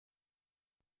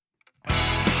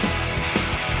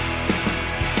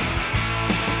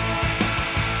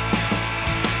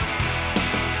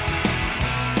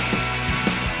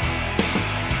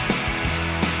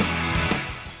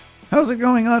How's it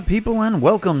going, odd people, and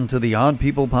welcome to the Odd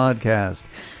People Podcast.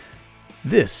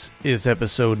 This is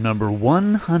episode number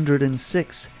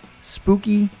 106.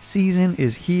 Spooky season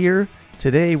is here.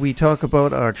 Today we talk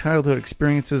about our childhood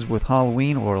experiences with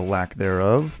Halloween, or lack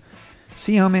thereof.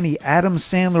 See how many Adam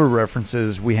Sandler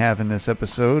references we have in this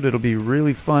episode. It'll be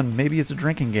really fun. Maybe it's a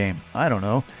drinking game. I don't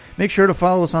know. Make sure to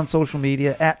follow us on social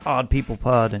media at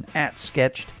OddPeoplePod and at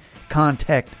Sketched.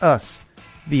 Contact us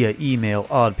via email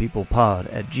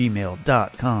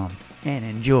oddpeoplepod@gmail.com and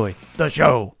enjoy the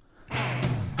show.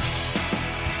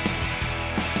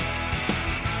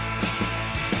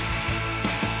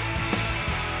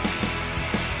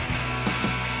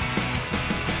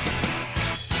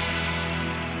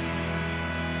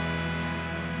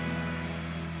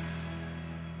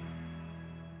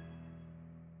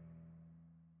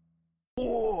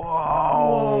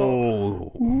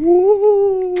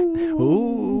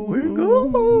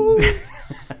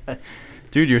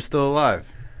 Dude, you're still alive.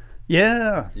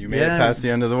 Yeah. You made it past the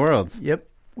end of the world. Yep.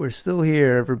 We're still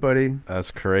here, everybody.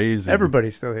 That's crazy.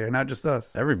 Everybody's still here, not just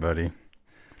us. Everybody.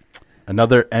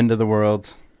 Another end of the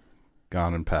world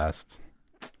gone and past.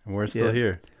 And we're still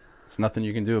here. There's nothing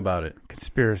you can do about it.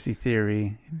 Conspiracy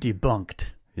theory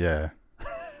debunked. Yeah.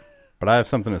 But I have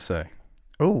something to say.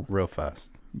 Oh. Real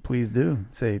fast. Please do.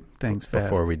 Say things fast.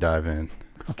 Before we dive in.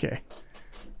 Okay.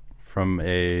 From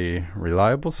a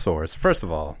reliable source. First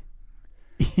of all,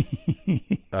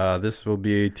 this will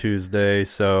be Tuesday,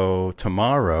 so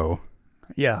tomorrow,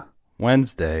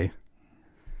 Wednesday,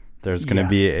 there's going to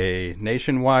be a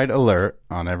nationwide alert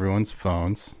on everyone's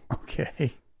phones.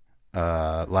 Okay.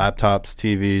 Laptops,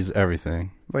 TVs, everything.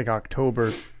 It's like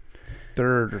October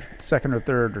 3rd, or 2nd or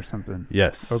 3rd or something.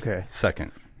 Yes. Okay.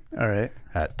 2nd. All right.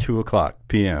 At 2 o'clock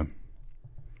p.m.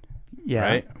 Yeah.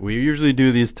 Right? We usually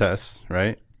do these tests,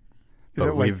 right?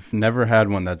 But we've never had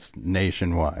one that's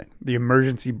nationwide. The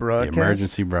emergency broadcast? The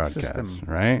emergency broadcast, system.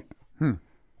 Right?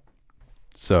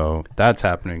 So that's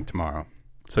happening tomorrow.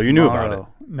 So you knew about it?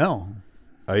 No.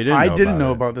 Oh, you didn't know I didn't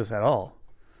know about this at all.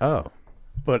 Oh.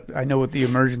 But I know what the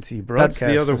emergency broadcast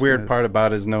That's the other system weird is. part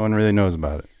about it is no one really knows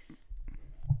about it.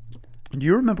 Do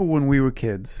you remember when we were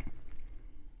kids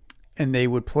and they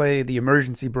would play the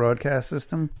emergency broadcast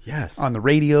system? Yes. On the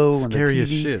radio and the TV. Scary as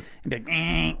shit.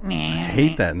 And like, I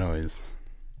hate that noise.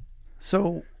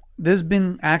 So there's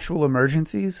been actual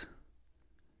emergencies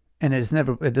and it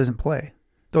doesn't play.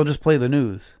 They'll just play the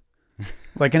news.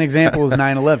 Like an example is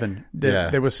 9/11.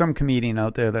 There was some comedian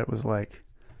out there that was like,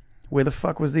 where the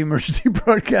fuck was the emergency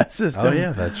broadcast system? Oh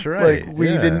yeah, that's right.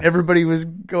 Like everybody was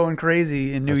going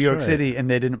crazy in New York City and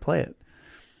they didn't play it.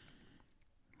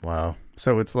 Wow.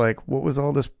 So it's like, what was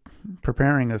all this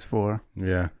preparing us for?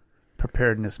 Yeah.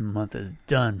 Preparedness month is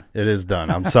done. It is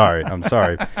done. I'm sorry.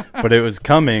 But it was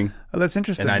coming. Oh, that's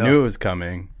interesting. And I knew it was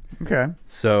coming. Okay.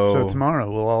 So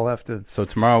tomorrow we'll all have to... So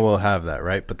tomorrow we'll have that,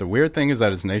 right? But the weird thing is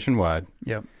that it's nationwide.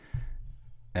 Yep.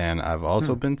 And I've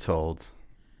also been told,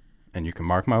 and you can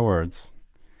mark my words,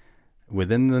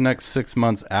 within the next 6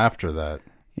 months after that.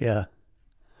 Yeah.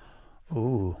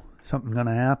 Ooh, something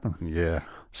gonna happen. Yeah.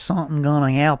 Something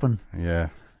gonna happen. Yeah.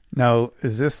 Now,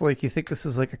 is this like, you think this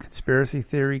is like a conspiracy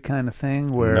theory kind of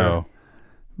thing where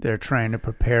they're trying to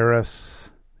prepare us?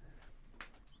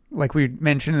 Like we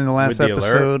mentioned in the last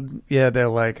episode. Alert? Yeah, they're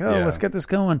like, let's get this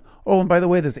going. Oh, and by the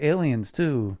way, there's aliens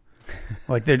too.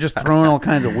 Like they're just throwing all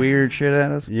kinds of weird shit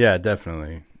at us. Yeah,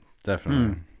 definitely.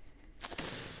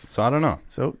 So I don't know.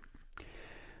 So,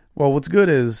 well, what's good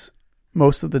is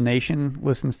most of the nation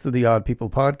listens to the Odd People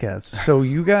podcast. So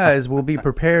you guys will be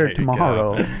prepared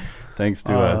tomorrow. Thanks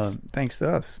to us. Thanks to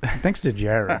us. Thanks to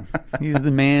Jared. He's the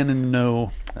man in the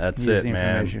know. That's it,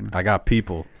 man. I got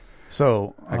people.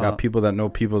 So I got people that know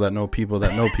people that know people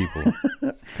that know people.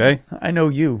 Okay? I know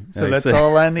you. So that's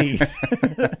all I need.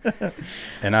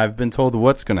 And I've been told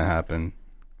what's going to happen,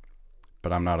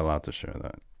 but I'm not allowed to share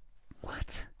that.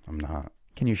 What? I'm not.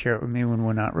 Can you share it with me when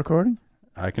we're not recording?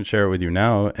 I can share it with you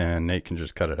now, and Nate can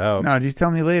just cut it out. No, just tell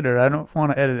me later. I don't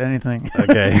want to edit anything.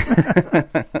 Okay.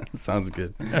 Sounds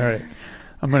good. All right.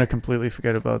 I'm going to completely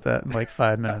forget about that in like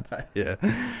 5 minutes. Yeah.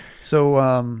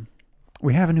 So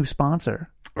we have a new sponsor.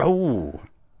 Oh.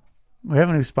 We have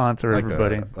a new sponsor, like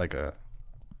everybody. Like a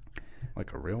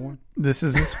real one? This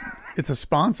is it's a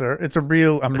sponsor. It's a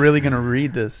real... I'm really going to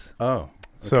read this. Oh. Okay.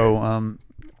 So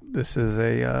this is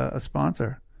a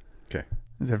sponsor. Okay.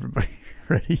 Is everybody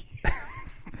ready?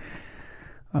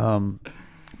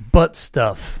 Butt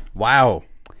stuff. Wow.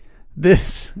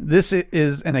 This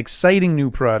is an exciting new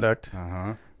product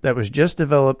that was just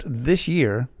developed this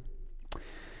year.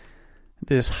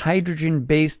 This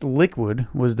hydrogen-based liquid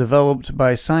was developed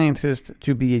by scientists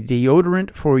to be a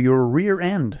deodorant for your rear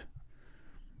end.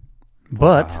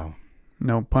 But,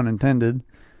 no pun intended,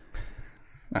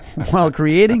 while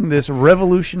creating this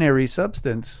revolutionary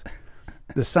substance,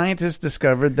 the scientists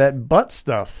discovered that butt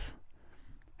stuff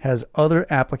has other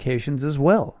applications as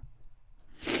well.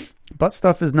 Butt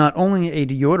stuff is not only a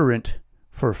deodorant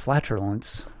for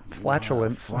flatulence.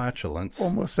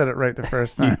 Almost said it right the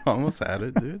first time. You almost had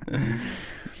it, dude.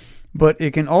 But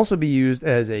it can also be used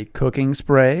as a cooking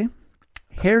spray,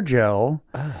 hair gel,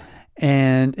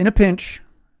 and in a pinch,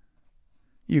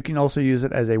 you can also use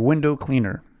it as a window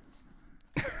cleaner.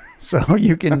 So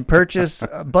you can purchase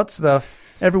butt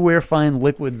stuff everywhere fine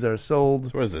liquids are sold.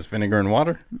 So what is this, vinegar and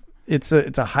water? It's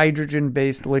a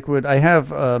hydrogen-based liquid. I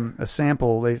have a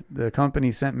sample. The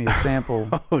company sent me a sample.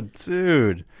 Oh,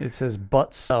 dude. It says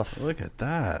butt stuff. Look at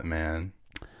that, man.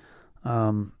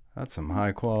 That's some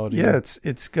high quality. Yeah,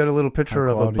 it's got a little picture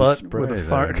of a butt with a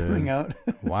fart coming out.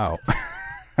 Wow.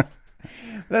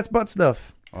 That's butt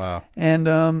stuff. Wow. And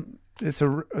it's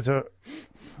a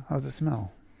how's it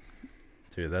smell?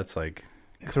 Dude, that's like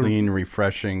clean,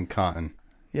 refreshing cotton.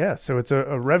 Yeah, so it's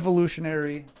a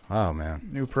revolutionary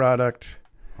new product.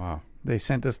 Wow. They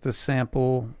sent us this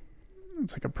sample.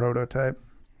 It's like a prototype.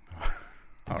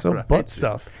 Right, butt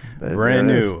stuff. Brand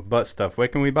new butt stuff. Where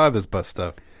can we buy this butt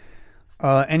stuff?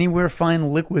 Anywhere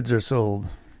fine liquids are sold.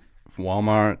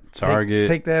 Walmart, Target.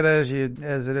 Take that as it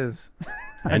is.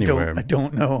 Anywhere. I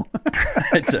don't know.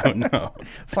 I don't know.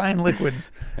 Fine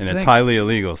liquids. And it's highly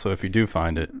illegal, so if you do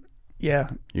find it, yeah,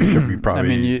 you should be probably... I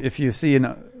mean, if you see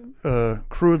a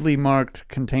crudely marked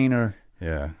container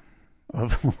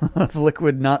of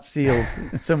liquid not sealed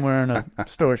somewhere on a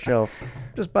store shelf,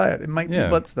 just buy it. It might be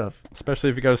butt stuff.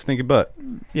 Especially if you got a stinky butt.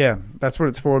 Yeah, that's what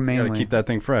it's for mainly. You got to keep that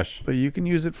thing fresh. But you can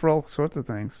use it for all sorts of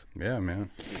things. Yeah,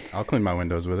 man. I'll clean my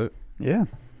windows with it. Yeah.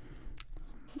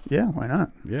 Yeah, why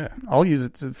not? Yeah. I'll use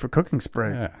it for cooking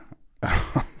spray.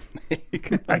 Yeah.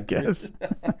 I guess.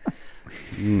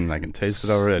 I can taste it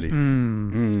already.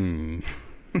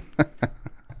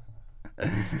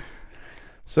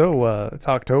 So, it's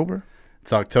October.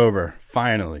 It's October,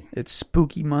 finally. It's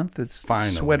spooky month. It's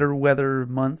sweater weather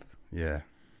month. Yeah.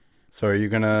 So are you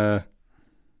gonna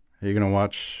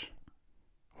watch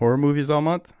horror movies all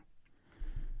month?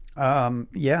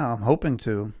 Yeah, I'm hoping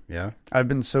to. Yeah. I've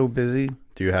been so busy.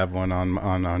 Do you have one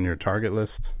on your target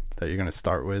list that you're gonna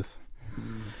start with?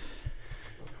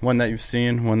 One that you've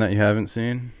seen, one that you haven't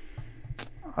seen?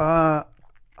 I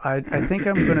think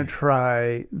I'm gonna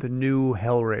try the new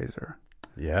Hellraiser.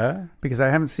 Yeah? Because I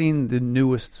haven't seen the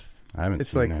newest. I haven't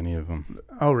seen any of them.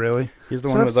 Oh, really? He's the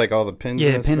one with like all the pins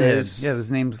in his Pinhead. face? Yeah,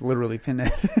 his name's literally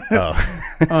Pinhead. Oh.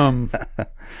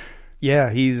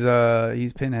 Yeah, he's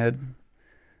Pinhead.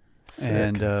 Sick.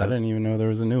 And I didn't even know there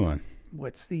was a new one.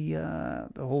 What's the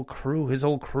whole crew? His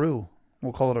whole crew.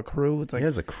 We'll call it a crew. It's like he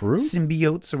has a crew?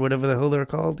 Symbiotes or whatever the hell they're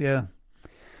called. Yeah.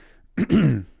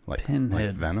 Like Pinhead.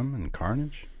 Like Venom and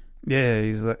Carnage? Yeah,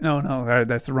 he's like no,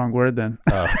 that's the wrong word then.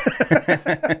 Oh.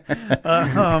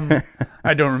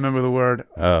 I don't remember the word.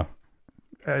 Oh.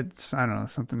 It's I don't know,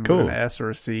 something cool. with an S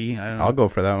or a C. I don't know. I'll go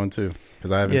for that one too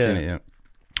because I haven't seen it yet.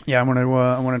 Yeah, I want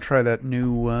to try that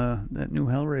new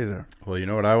Hellraiser. Well, you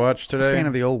know what I watched today? I'm a fan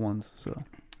of the old ones, so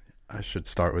I should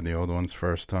start with the old ones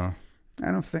first, huh?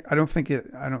 I don't think it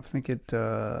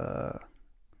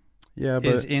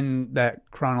is in that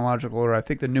chronological order. I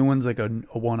think the new one's like a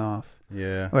one-off.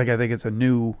 Yeah. Like I think it's a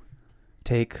new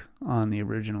take on the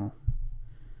original.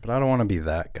 But I don't want to be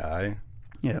that guy.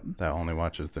 Yeah. That only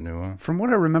watches the new one. From what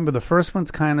I remember, the first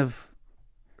one's kind of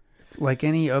like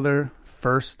any other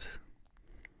first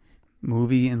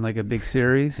movie in like a big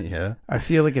series. Yeah. I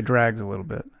feel like it drags a little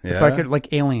bit. Yeah. If I could,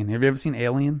 like Alien. Have you ever seen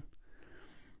Alien?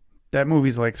 That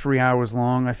movie's like 3 hours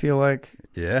long, I feel like.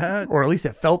 Yeah. Or at least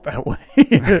it felt that way.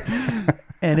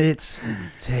 And it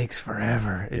takes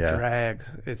forever. It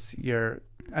drags. If you're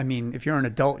an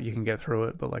adult, you can get through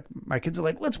it. But like my kids are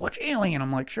like, let's watch Alien.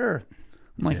 I'm like, sure.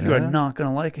 I'm like, you are not going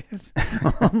to like it.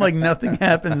 I'm like, nothing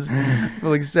happens for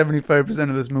like 75%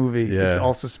 of this movie. Yeah. It's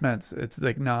all suspense. It's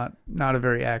like not a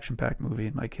very action-packed movie.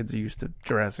 And my kids are used to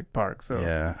Jurassic Park. So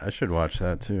yeah, I should watch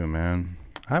that too, man.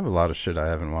 I have a lot of shit I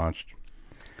haven't watched.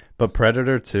 But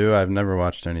Predator 2, I've never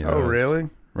watched any of those. Oh, really?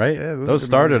 Right? Yeah, those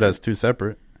started as two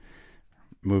separate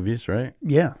movies, right?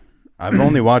 Yeah. I've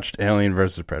only watched Alien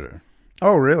versus Predator.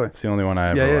 Oh, really? It's the only one I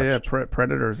ever watched. Yeah.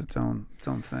 Predator is its own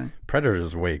thing. Predator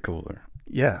is way cooler.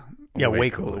 Yeah. Yeah,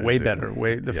 way cooler. Way better.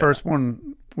 The first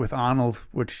one with Arnold,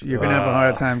 which you're going to have a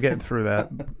hard time getting through that.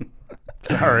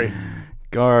 Sorry.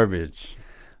 Garbage.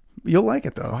 You'll like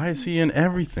it, though. Why is he in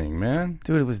everything, man?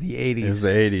 Dude, it was the 80s. It was the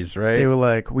 80s, right? They were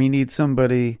like, we need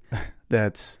somebody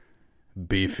that's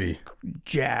beefy,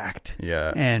 jacked.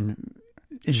 Yeah. And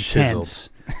intense,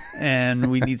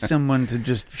 and we need someone to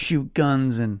just shoot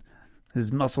guns, and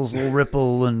his muscles will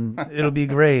ripple, and it'll be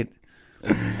great.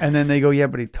 And then they go, yeah,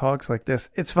 but he talks like this.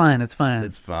 It's fine. It's fine.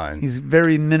 It's fine. He's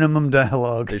very minimum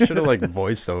dialogue. They should have like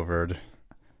voice overed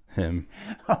him.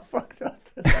 How fucked up.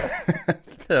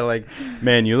 They're like,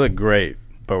 man, you look great,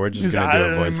 but we're just going to do a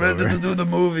voiceover. I'm ready to do the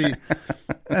movie.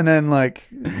 And then like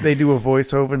they do a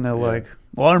voiceover and they're like,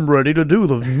 well, I'm ready to do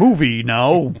the movie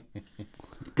now.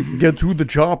 Get to the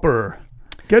chopper.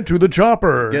 Get to the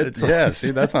chopper.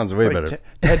 See, that sounds way better.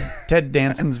 Ted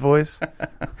Danson's voice.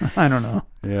 I don't know.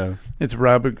 Yeah. It's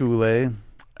Robert Goulet.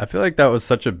 I feel like that was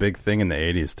such a big thing in the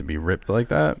 80s to be ripped like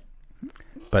that.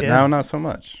 But now not so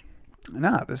much.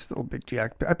 Nah, there's still big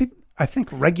jack. I think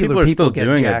regular people are still get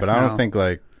doing it, but now. I don't think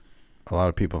like a lot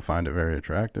of people find it very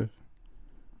attractive.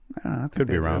 I don't know, Could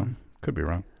be wrong. Could be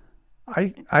wrong.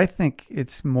 I think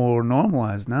it's more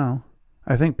normalized now.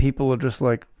 I think people are just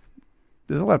like,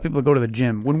 there's a lot of people that go to the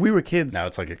gym. When we were kids, now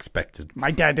it's like expected.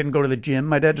 My dad didn't go to the gym.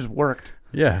 My dad just worked.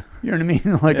 Yeah. You know what I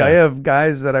mean? Like I have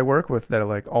guys that I work with that are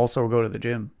like also go to the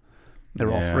gym.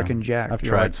 They're all freaking jacked. I've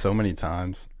tried so many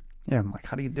times. Yeah, I'm like,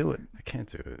 how do you do it? I can't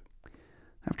do it.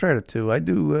 I've tried it too. I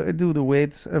do the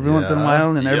weights every once in a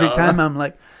while, and every time I'm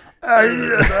like,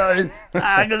 I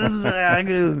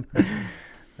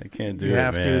can't do it, You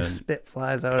have man. to. Spit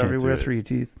flies out everywhere through your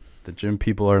teeth. The gym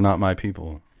people are not my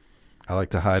people. I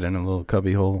like to hide in a little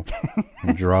cubby hole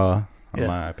and draw on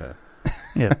my iPad.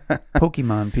 Yeah.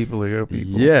 Pokemon people are your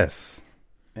people. Yes.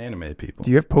 Anime people.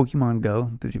 Do you have Pokemon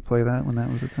Go? Did you play that when that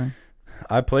was a thing?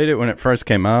 I played it when it first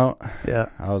came out. Yeah.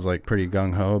 I was like pretty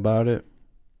gung-ho about it.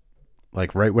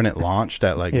 Like right when it launched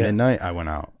at like midnight, I went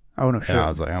out. Oh, no shit. And I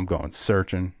was like, I'm going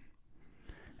searching.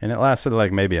 And it lasted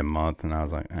like maybe a month, and I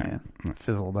was like,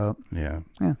 fizzled out. Yeah.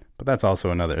 But that's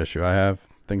also another issue I have.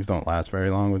 Things don't last very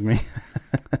long with me.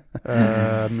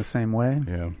 I'm the same way.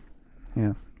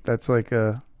 Yeah. That's like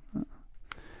an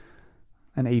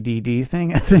ADD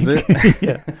thing, I think. Is it?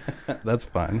 Yeah. That's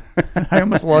fine. I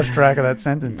almost lost track of that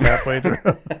sentence halfway through.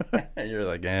 You're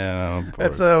like, yeah.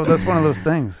 That's one of those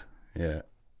things. Yeah.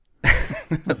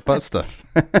 Butt stuff.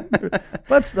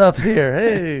 Butt stuff's here.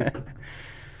 Hey.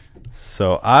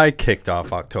 So I kicked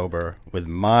off October with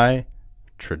my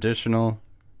traditional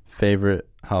favorite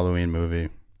Halloween movie.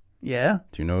 Yeah?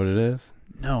 Do you know what it is?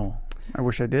 No. I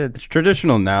wish I did. It's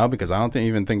traditional now because I don't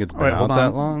even think it's been out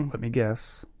that long. Let me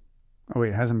guess. Oh, wait,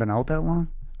 it hasn't been out that long?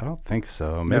 I don't think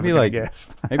so. Maybe like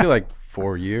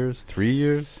 4 years, 3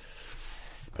 years.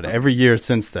 But every year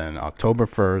since then, October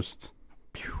 1st.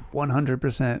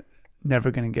 100%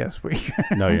 never going to guess what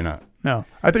you're... No, you're not. No.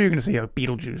 I thought you were going to say like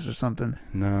Beetlejuice or something.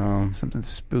 No. Something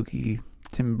spooky,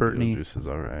 Tim Burton-y. Beetlejuice is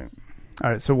all right.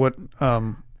 All right, so what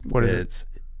is it? It's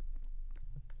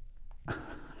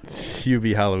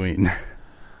Hubie Halloween.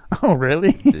 Oh,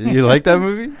 really? Did you like that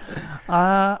movie?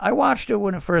 I watched it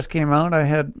when it first came out. I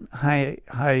had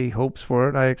high hopes for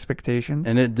it, high expectations.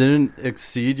 And it didn't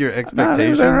exceed your expectations? No, it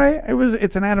was all right.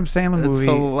 It's an Adam Sandler movie.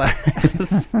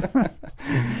 It's hilarious.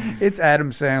 It's Adam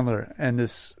Sandler and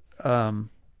this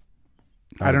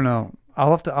I don't know. I'm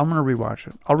going to rewatch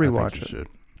it. I'll rewatch it. Should.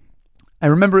 I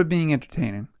remember it being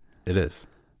entertaining. It is.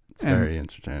 It's very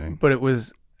entertaining. But it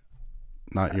was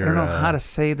not your I don't know how to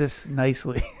say this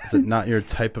nicely. Is it not your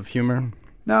type of humor?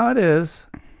 No, it is.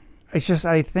 It's just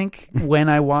I think when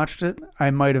I watched it, I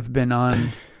might have been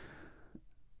on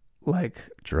like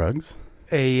drugs.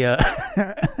 An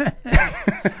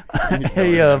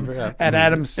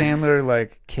Adam Sandler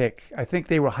like kick. I think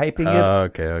they were hyping it.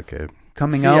 Okay.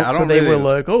 Coming out, so they were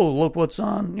like, "Oh, look what's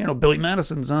on!" You know, Billy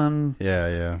Madison's on.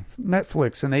 Yeah.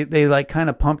 Netflix, and they like kind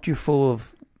of pumped you full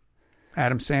of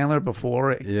Adam Sandler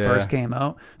before it first came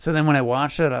out. So then when I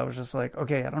watched it, I was just like,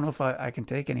 "Okay, I don't know if I can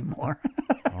take anymore."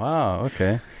 Wow.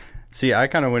 Okay. See, I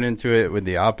kind of went into it with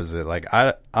the opposite. Like,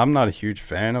 I'm not a huge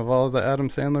fan of all the Adam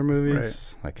Sandler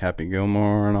movies, like Happy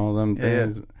Gilmore and all them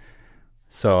things. Yeah.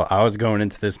 So I was going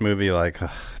into this movie like,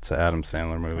 it's an Adam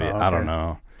Sandler movie. I don't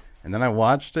know. And then I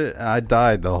watched it, and I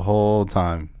died the whole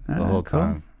time.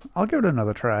 Time. I'll give it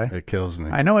another try. It kills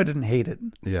me. I know I didn't hate it.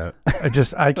 Yeah.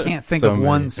 I can't think of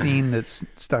one scene that's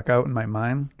stuck out in my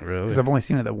mind. Really? Because I've only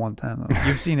seen it that one time. Though.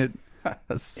 You've seen it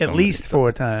at least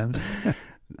 4 times.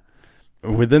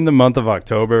 Within the month of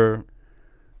October,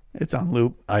 it's on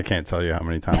loop. I can't tell you how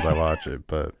many times I watch it,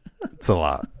 but it's a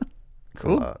lot. It's a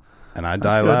lot. And I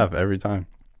laugh every time.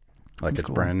 Like it's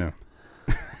brand new.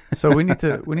 So we need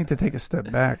to take a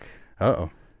step back. Uh-oh.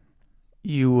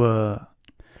 You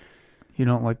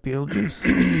don't like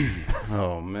Beetlejuice?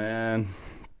 Oh, man.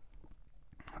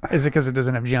 Is it because it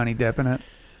doesn't have Johnny Depp in it?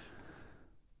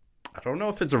 I don't know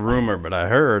if it's a rumor, but I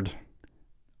heard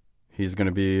he's going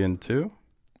to be in 2.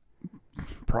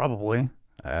 Probably.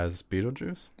 as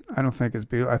Beetlejuice. I don't think it's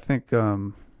I think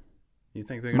You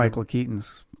think they're Michael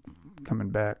Keaton's coming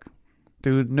back.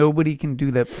 Dude, nobody can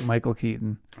do that but Michael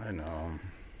Keaton. I know.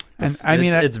 And I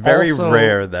mean, it's very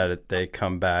rare that they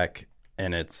come back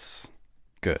and it's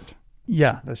good.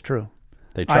 Yeah, that's true.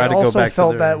 They try to go back. I also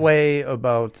felt that way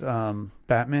about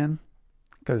Batman,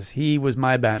 because he was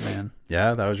my Batman.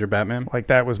 Yeah, that was your Batman? Like,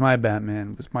 that was my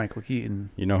Batman, was Michael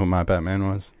Keaton. You know who my Batman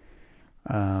was?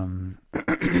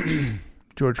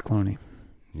 George Clooney.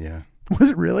 Yeah. Was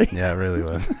it really? Yeah, it really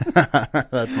was.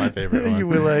 That's my favorite one. You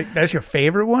were like, that's your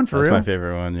favorite one, for real? That's my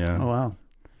favorite one, yeah. Oh, wow.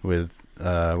 With,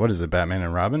 what is it, Batman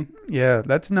and Robin? Yeah,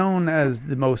 that's known as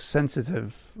the most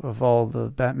sensitive of all the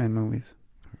Batman movies.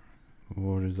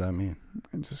 What does that mean?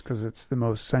 Just because it's the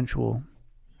most sensual.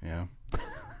 Yeah.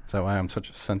 Is that why I'm such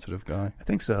a sensitive guy? I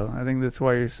think so. I think that's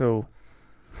why you're so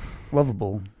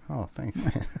lovable. Oh, thanks.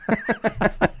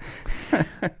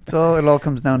 It all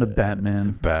comes down to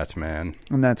Batman. Batman.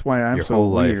 And that's why I'm Your so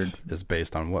whole weird. life is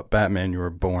based on what Batman you were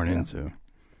born into.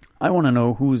 I want to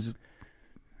know who's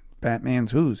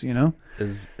Batman's who's, you know?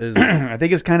 Is I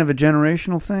think it's kind of a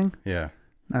generational thing. Yeah.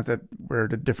 Not that we're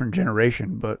a different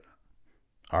generation, but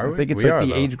I think it's like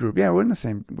the age group. Yeah, we're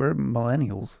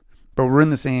millennials. But we're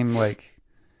in the same, like,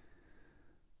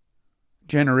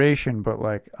 generation, but,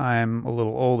 like, I'm a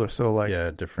little older, so, like,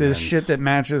 different there's ends. shit that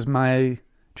matches my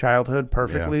childhood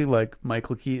perfectly, like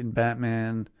Michael Keaton,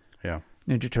 Batman,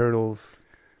 Ninja Turtles.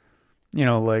 You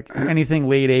know, like, anything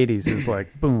late 80s is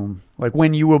like, boom. Like,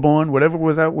 when you were born, whatever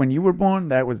was out when you were born,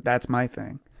 that's my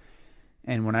thing.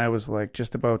 And when I was, like,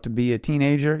 just about to be a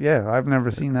teenager, I've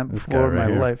never seen that before in my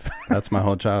life. That's my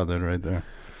whole childhood right there.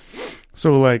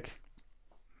 So, like,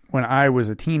 when I was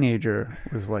a teenager,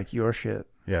 it was, like, your shit.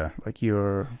 Yeah. Like,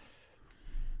 your...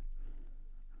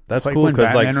 That's like cool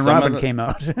because, like, and Robin came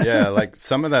out. Yeah, like,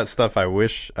 some of that stuff I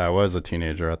wish I was a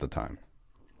teenager at the time.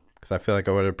 Because I feel like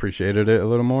I would have appreciated it a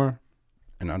little more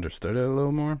and understood it a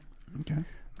little more. Okay.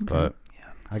 But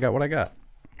I got what I got.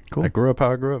 Cool. I grew up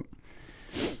how I grew up.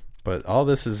 But all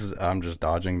this is, I'm just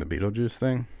dodging the Beetlejuice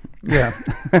thing. Yeah.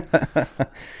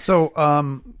 So,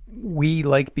 we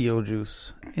like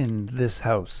Beetlejuice in this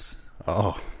house.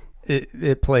 Oh.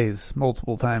 It plays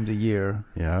multiple times a year.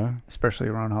 Yeah. Especially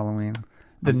around Halloween.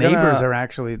 The neighbors are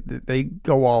actually, they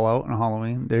go all out on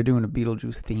Halloween. They're doing a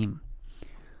Beetlejuice theme.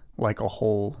 Like a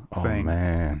whole thing. Oh,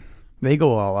 man. They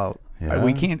go all out. Yeah.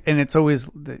 We can't, and it's always,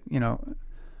 you know,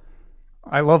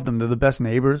 I love them. They're the best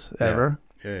neighbors ever.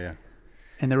 Yeah.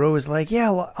 And they're always like,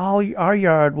 our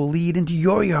yard will lead into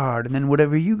your yard, and then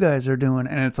whatever you guys are doing.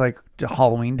 And it's like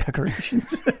Halloween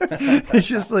decorations. It's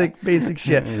just like basic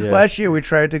shit. Yeah. Last year we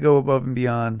tried to go above and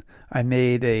beyond. I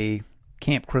made a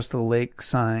Camp Crystal Lake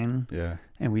sign. Yeah.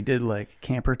 And we did like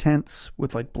camper tents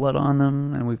with like blood on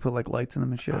them, and we put like lights in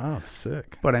them and shit. Oh,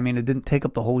 sick. But I mean, it didn't take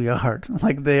up the whole yard.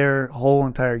 Like their whole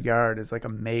entire yard is like a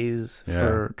maze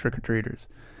for trick-or-treaters.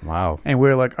 Wow. And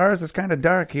we're like, ours is kind of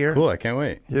dark here. Cool, I can't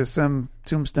wait. Here's some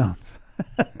tombstones.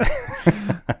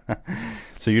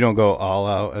 So you don't go all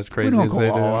out as crazy as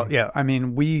they do? Out. Yeah, I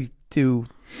mean, we do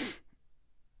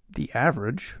the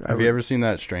average. Have you ever seen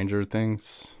that Stranger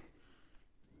Things?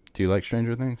 Do you like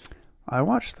Stranger Things? I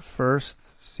watched the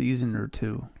first season or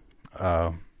two.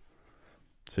 Oh.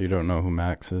 So you don't know who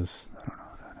Max is? I don't know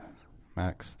who that is.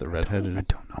 Max, the redheaded. I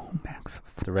don't know who Max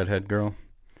is. The redhead girl.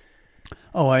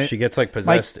 Oh, she gets like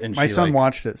possessed, and my son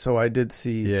watched it, so I did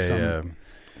see. Yeah.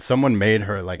 Someone made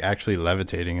her like actually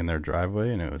levitating in their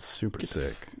driveway, and it was super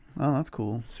sick. Oh, that's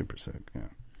cool. Super sick. Yeah.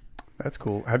 That's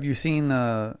cool. Have you seen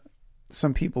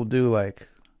some people do like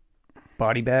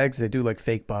body bags? They do like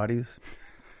fake bodies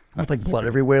with like blood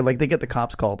everywhere. Like they get the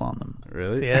cops called on them.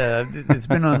 Really? Yeah, it's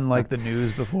been on like the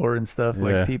news before and stuff.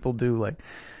 Like people do like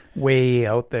way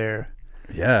out there.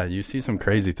 Yeah, you see some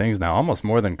crazy things now, almost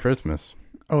more than Christmas.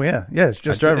 Oh yeah. It's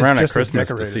just I drive around at Christmas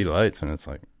to see lights, and it's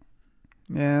like,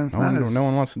 it's no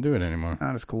one wants to do it anymore.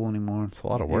 Not as cool anymore. It's a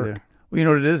lot of work. Either. Well, you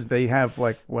know what it is? They have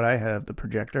like what I have, the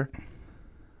projector.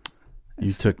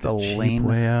 You took the cheap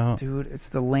way out, dude. It's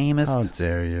the lamest. How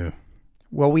dare you?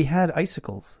 Well, we had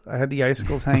icicles. I had the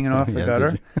icicles hanging off the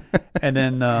gutter, and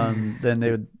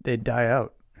then they'd die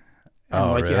out.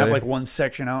 And really? You have like one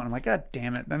section out, and I'm like, God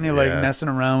damn it! Then they're like messing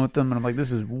around with them, and I'm like,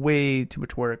 this is way too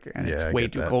much work, and it's way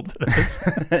too cold for this.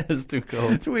 It's too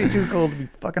cold. It's way too cold to be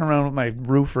fucking around with my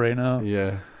roof right now.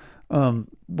 Yeah.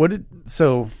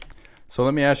 So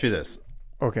let me ask you this.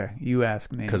 Okay, you ask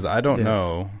me because I don't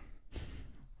know.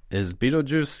 Is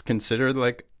Beetlejuice considered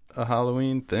like a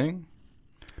Halloween thing,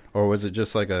 or was it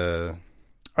just like a?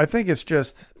 I think it's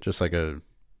just like a.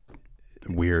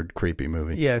 weird, creepy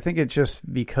movie. Yeah, I think it's just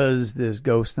because there's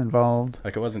ghosts involved.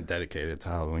 Like, it wasn't dedicated to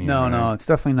Halloween. No, right? no, it's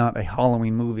definitely not a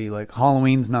Halloween movie. Like,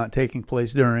 Halloween's not taking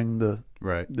place during the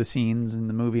scenes in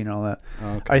the movie and all that.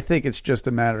 Oh, okay. I think it's just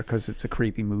a matter because it's a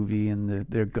creepy movie and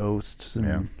they're ghosts.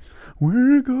 And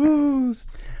we're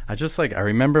ghosts. I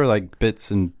remember, like,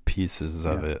 bits and pieces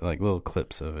of it, like little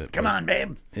clips of it. Come on,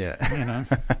 babe. Yeah. You know?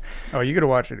 Oh, you got to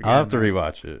watch it again. I'll have to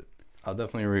rewatch it. I'll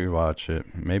definitely rewatch it.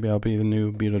 Maybe I'll be the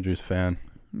new Beetlejuice fan.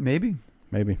 Maybe.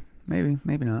 Maybe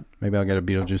not. Maybe I'll get a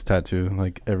Beetlejuice tattoo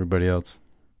like everybody else.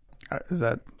 Is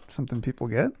that something people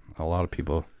get? A lot of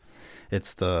people.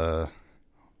 It's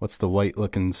what's the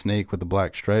white-looking snake with the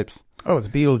black stripes? Oh, it's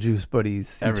Beetlejuice, but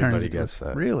everybody gets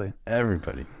that. Really?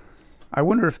 Everybody. I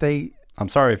wonder if they... I'm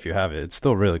sorry if you have it. It's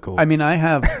still really cool. I mean, I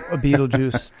have a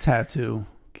Beetlejuice tattoo.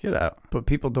 Get out. But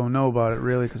people don't know about it,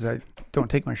 really, because I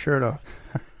don't take my shirt off.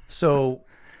 So,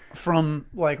 from,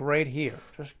 like, right here,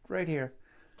 just right here,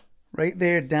 right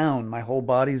there down, my whole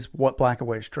body's black and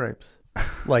white stripes.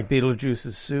 Like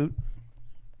Beetlejuice's suit.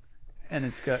 And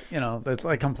it's got, it's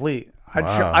like complete.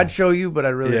 I'd show you, but I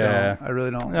really don't. I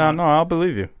really don't. Yeah, no, I'll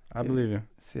believe you. I believe you.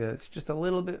 It's just a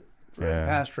little bit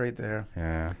past right there.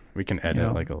 Yeah. We can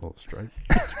edit like a little stripe.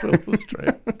 Just put a little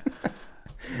stripe.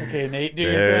 Okay, Nate, do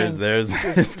your thing. There's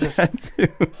his tattoo.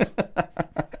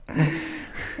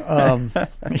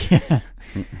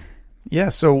 Yeah,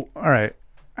 so, all right.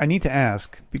 I need to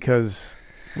ask, because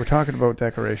we're talking about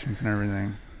decorations and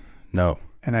everything. No.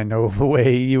 And I know the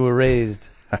way you were raised.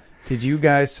 Did you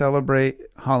guys celebrate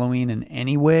Halloween in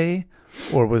any way?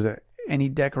 Or was it any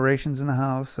decorations in the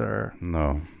house? Or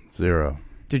no, zero.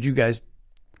 Did you guys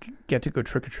get to go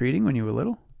trick-or-treating when you were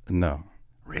little? No.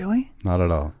 Really? Not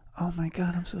at all. Oh, my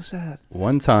God, I'm so sad.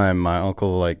 One time, my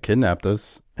uncle, kidnapped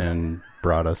us and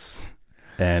brought us.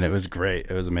 And it was great.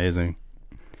 It was amazing.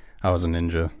 I was a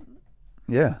ninja.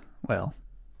 Yeah, well...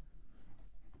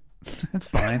 That's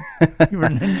fine. You were a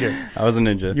ninja. I was a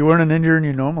ninja. You weren't a ninja in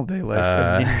your normal day life.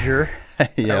 A ninja.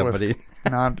 Yeah, but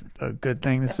not a good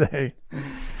thing to say.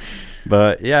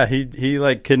 But yeah, he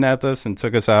kidnapped us and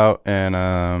took us out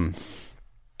and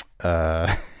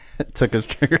took us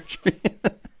trick or treating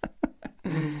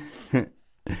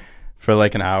for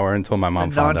like an hour until my mom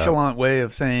found out. Nonchalant way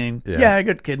of saying, yeah, I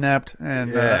got kidnapped,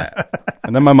 and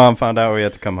and then my mom found out we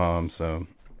had to come home. So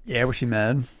yeah, was she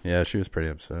mad? Yeah, she was pretty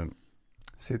upset.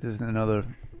 See, this is another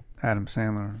Adam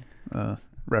Sandler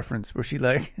reference where she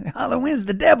like, Halloween's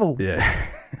the devil. Yeah.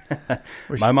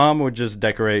 My mom would just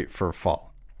decorate for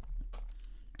fall.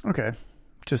 Okay.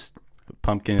 Just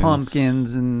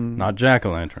pumpkins and... Not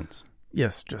jack-o'-lanterns.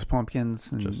 Yes, just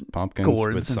pumpkins. And just pumpkins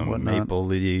gourds with some whatnot. maple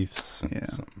leaves. And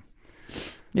some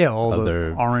all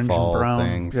the orange and brown.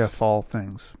 Things. Yeah, fall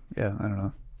things. Yeah, I don't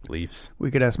know. Leaves. We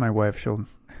could ask my wife.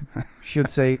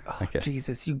 She'd say,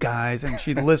 Jesus, you guys. And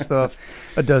she'd list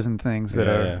off a dozen things that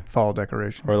are fall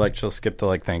decorations. Or she'll skip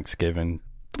to Thanksgiving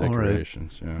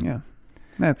decorations. Right. Yeah.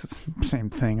 That's the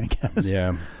same thing, I guess.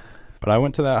 Yeah. But I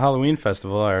went to that Halloween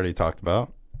festival I already talked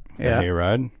about. The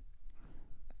hayride.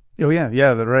 Oh, yeah.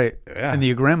 Yeah, that's right. Yeah. And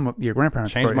your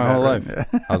grandparents changed my whole life.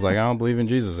 I was like, I don't believe in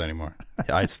Jesus anymore.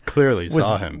 I clearly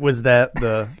saw him. Was that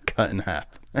the... cut in half.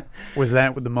 Was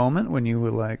that the moment when you were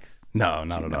like... No,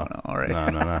 not at all. No, all right.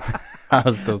 No. I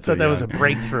was still too thought that young. was a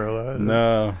breakthrough.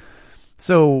 No.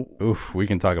 So... Oof, we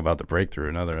can talk about the breakthrough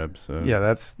another episode. Yeah,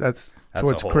 that's towards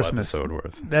a whole Christmas. episode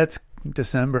worth. That's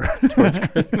December. Towards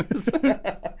Christmas.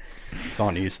 It's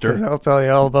on Easter. I'll tell you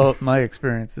all about my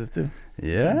experiences, too.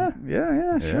 Yeah?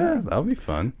 Yeah, sure. Yeah, that'll be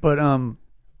fun. But,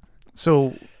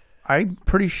 so I'm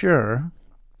pretty sure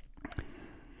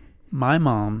my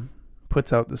mom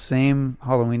puts out the same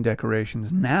Halloween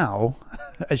decorations now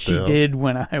as she did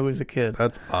when I was a kid.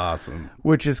 That's awesome.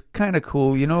 Which is kind of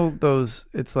cool. You know those?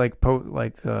 It's like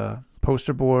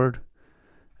poster board,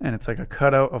 and it's like a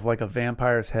cutout of like a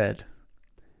vampire's head,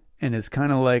 and it's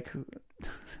kind of like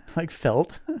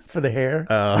felt for the hair.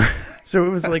 So it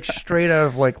was like straight out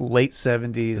of late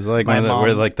 70s. It's like where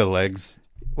the legs.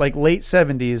 Like late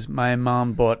 70s, my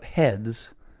mom bought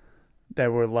heads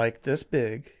that were like this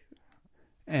big.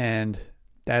 And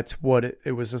that's what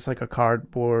it was, just like a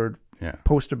cardboard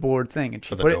poster board thing. And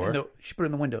she put it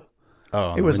in the window.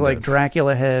 Oh, it was like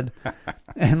Dracula head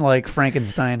and like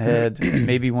Frankenstein head and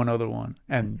maybe one other one.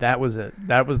 And that was it.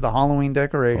 That was the Halloween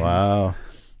decorations. Wow.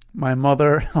 My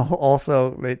mother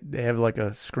also, they have like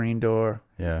a screen door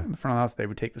in the front of the house. They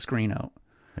would take the screen out.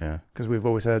 Yeah. Because we've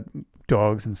always had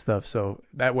dogs and stuff. So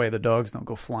that way the dogs don't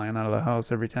go flying out of the house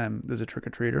every time there's a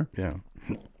trick-or-treater. Yeah.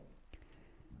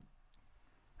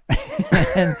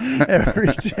 And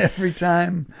every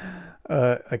time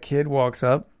a kid walks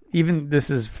up, even this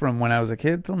is from when I was a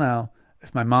kid till now,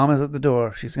 if my mom is at the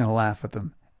door, she's going to laugh at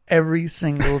them. Every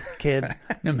single kid,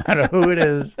 no matter who it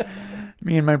is.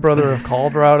 Me and my brother have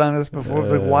called her out on this before.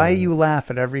 It's like, why you laugh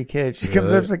at every kid? She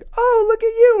comes up, she's like, oh, look at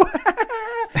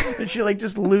you. And she like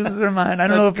just loses her mind. I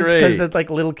don't know if it's because that's like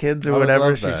little kids or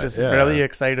whatever. She's just really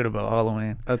excited about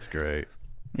Halloween. That's great.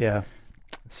 Yeah.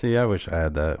 See, I wish I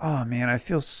had that. Oh man, I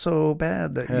feel so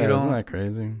bad that you don't. Isn't that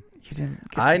crazy? You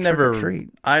didn't get trick or treat.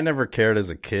 I never cared as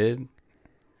a kid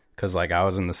because like I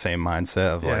was in the same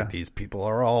mindset of like these people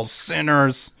are all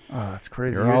sinners. Oh, that's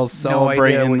crazy. You're all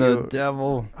celebrating the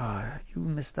devil. Oh, you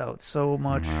missed out so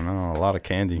much. I know, a lot of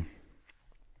candy.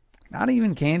 Not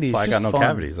even candy. That's why I got no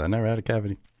cavities. I never had a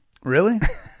cavity. Really?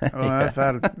 Oh, yeah.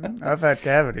 I've had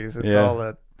cavities. It's all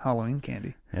that Halloween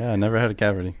candy. Yeah, I never had a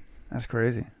cavity. That's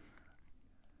crazy.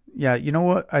 Yeah, you know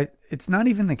what? It's not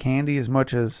even the candy as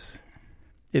much as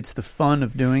it's the fun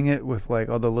of doing it with like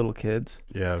other little kids.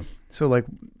 Yeah. So like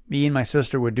me and my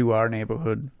sister would do our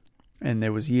neighborhood. And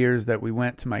there was years that we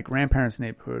went to my grandparents'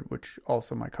 neighborhood, which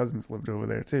also my cousins lived over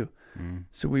there too. Mm.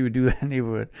 So we would do that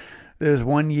neighborhood. There's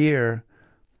one year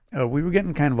we were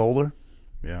getting kind of older.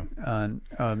 Yeah.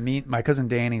 My cousin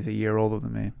Danny's a year older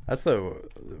than me.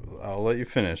 I'll let you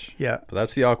finish. Yeah. But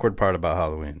that's the awkward part about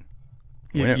Halloween.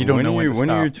 You don't know when to stop.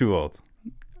 When are you too old?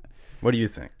 What do you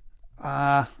think?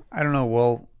 I don't know.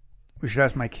 Well, we should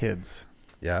ask my kids.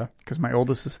 Yeah? Because my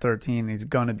oldest is 13. He's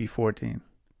going to be 14.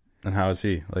 And how is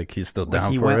he? Like, he's still down for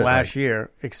it? He went last year,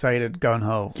 excited,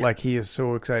 gung-ho. Yes. Like, he is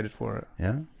so excited for it.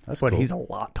 Yeah? That's cool. But he's a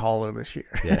lot taller this year.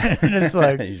 Yeah. And it's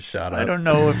like, he shot up. I don't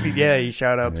know if he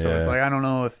shot up. So it's like, I don't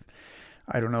know if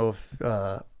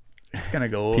it's going to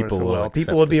go over so well.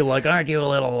 People will be like, aren't you a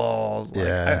little old? Like,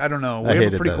 yeah. I don't know. We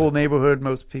have a pretty cool neighborhood.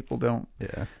 Most people don't.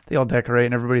 Yeah. They all decorate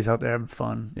and everybody's out there having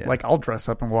fun. Yeah. Like, I'll dress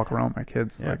up and walk around with my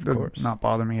kids. Yeah, like, of course. Not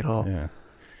bother me at all. Yeah.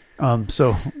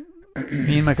 So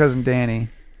me and my cousin Danny,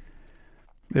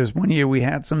 there's one year we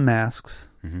had some masks,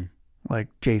 like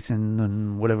Jason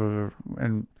and whatever,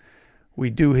 and we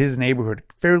do his neighborhood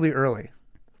fairly early.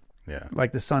 Yeah.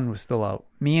 Like the sun was still out.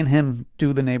 Me and him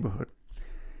do the neighborhood.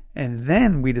 And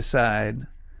then we decide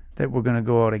that we're going to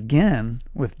go out again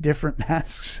with different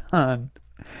masks on.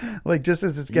 Like just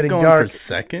as it's getting dark. For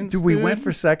seconds, dude, we went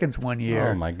for seconds one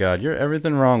year. Oh my god, you're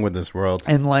everything wrong with this world.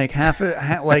 And like half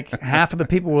of the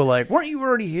people were like, "Weren't you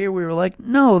already here?" We were like,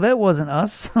 "No, that wasn't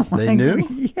us." Like, they knew.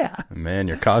 Yeah, man,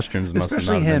 your costumes must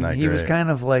especially have not him. Been that he great. was kind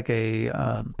of like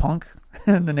a punk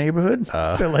in the neighborhood,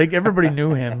 so like everybody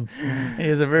knew him. He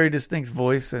has a very distinct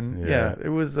voice, and yeah it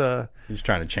was. He's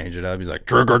trying to change it up. He's like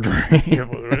trick or treat,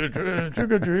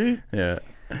 trick or treat. Yeah.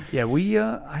 Yeah,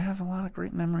 I have a lot of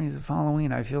great memories of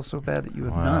Halloween. I feel so bad that you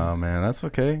have none. Oh man, that's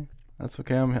okay. That's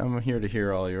okay. I'm here to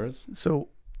hear all yours. So,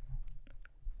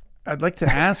 I'd like to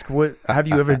ask, have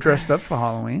you ever dressed up for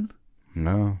Halloween?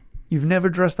 No. You've never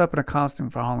dressed up in a costume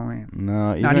for Halloween?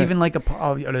 No. Not even like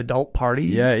an adult party?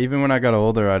 Yeah, even when I got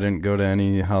older, I didn't go to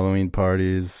any Halloween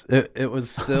parties. It was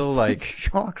still like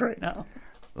shock right now.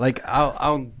 Like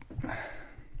I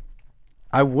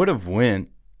would have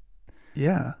went.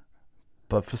 Yeah.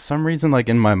 But for some reason, like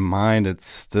in my mind, it's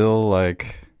still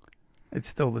like... It's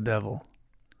still the devil.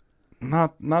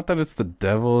 Not that it's the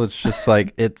devil. It's just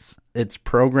like it's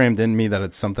programmed in me that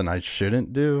it's something I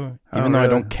shouldn't do. Even though I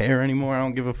don't care anymore. I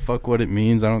don't give a fuck what it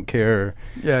means. I don't care.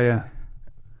 Yeah.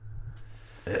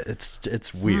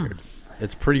 It's weird.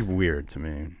 It's pretty weird to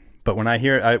me. But when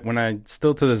I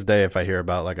still to this day, if I hear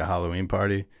about like a Halloween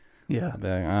party... Yeah. I'll be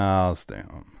like, I'll stay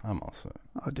home. I'm all set.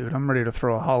 Oh, dude, I'm ready to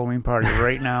throw a Halloween party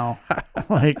right now.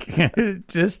 Like,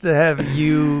 just to have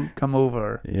you come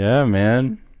over. Yeah,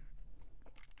 man.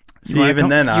 See, even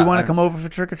then, you want to come over for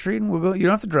trick-or-treating? We'll go. You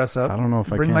don't have to dress up. I don't know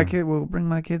if I can. We'll bring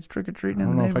my kids trick-or-treating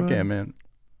in the neighborhood. I don't know if I can, man.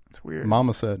 It's weird.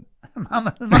 Mama said.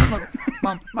 Mama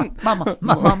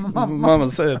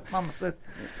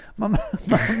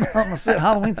said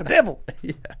Halloween's the devil.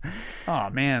 Yeah. Oh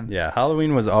man. Yeah,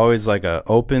 Halloween was always like an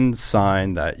open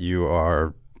sign that you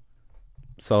are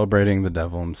celebrating the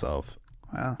devil himself.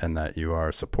 Wow. And that you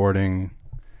are supporting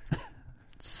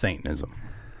Satanism.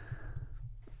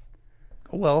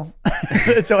 Well,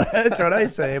 that's what I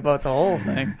say about the whole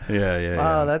thing. Yeah.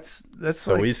 Wow, that's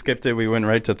so we skipped it. We went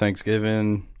right to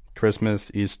Thanksgiving,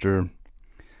 Christmas, Easter.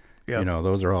 Yep. You know,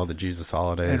 those are all the Jesus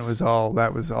holidays. And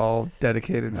that was all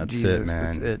dedicated to Jesus. That's it, man.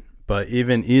 That's it. But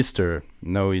even Easter,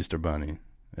 no Easter bunny.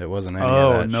 It wasn't any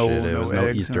of that shit. It was no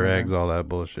Easter eggs, all that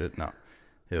bullshit. No.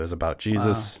 It was about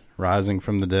Jesus rising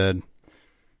from the dead.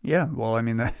 Yeah, well, I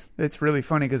mean, it's really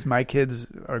funny because my kids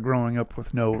are growing up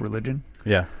with no religion.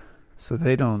 Yeah. So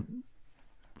they don't,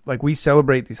 like, we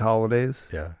celebrate these holidays.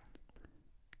 Yeah.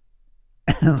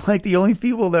 And, like, the only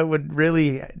people that would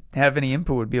really have any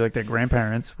input would be like their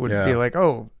grandparents would be like,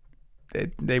 oh,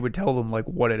 they would tell them like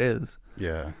what it is.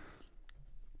 Yeah.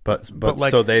 But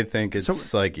like, so they think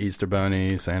it's like Easter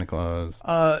Bunny, Santa Claus.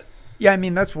 Yeah, I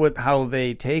mean, that's how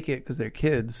they take it because they're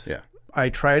kids. Yeah. I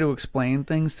try to explain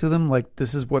things to them like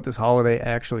this is what this holiday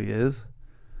actually is.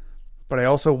 But I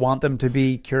also want them to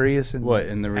be curious and what,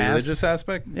 in the religious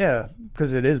aspect? Yeah,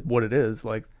 because it is what it is.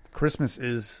 Like Christmas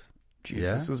is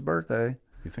Jesus' birthday.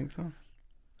 You think so?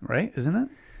 Right? Isn't it?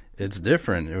 It's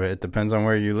different. It depends on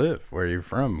where you live, where you're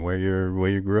from, where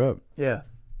you grew up. Yeah.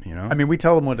 You know? I mean, we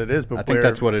tell them what it is, but I think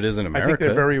that's what it is in America. I think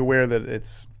they're very aware that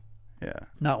it's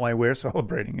not why we're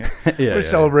celebrating it. We're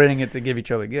celebrating it to give each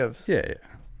other gifts. Yeah.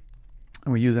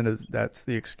 And we use it as that's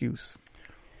the excuse.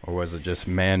 Or was it just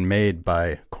man-made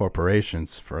by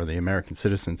corporations for the American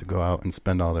citizen to go out and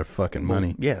spend all their fucking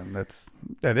money? Yeah,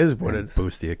 that is what it is.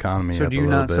 Boost the economy so up a little bit. So do you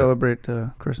not celebrate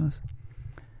Christmas?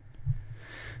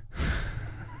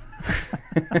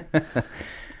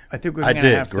 I think we're going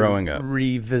to have to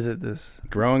revisit this.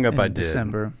 Growing up, I did.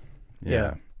 December.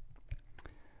 Yeah.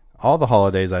 All the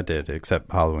holidays I did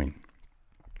except Halloween.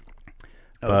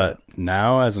 But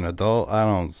now, as an adult, I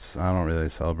don't really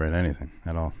celebrate anything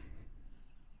at all.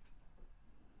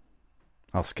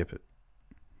 I'll skip it.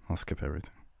 I'll skip everything.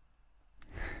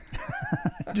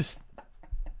 just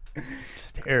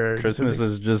stare. Christmas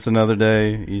is just another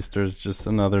day. Easter's just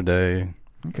another day.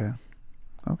 Okay.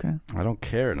 I don't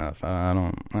care enough. I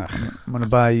don't. I'm gonna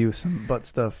buy you some butt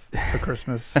stuff for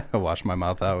Christmas. Wash my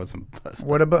mouth out with some butt stuff.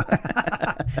 What about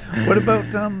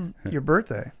your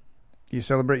birthday? You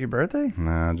celebrate your birthday?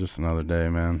 Nah, just another day,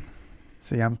 man.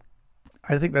 See, I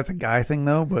think that's a guy thing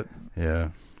though, but yeah,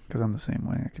 because I'm the same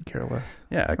way. I could care less.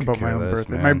 Yeah, I could about care my own less,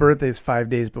 birthday. man. My birthday is 5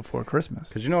 days before Christmas.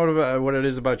 Because you know what it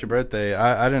is about your birthday.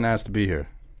 I didn't ask to be here.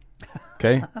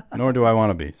 Okay, nor do I want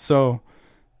to be. So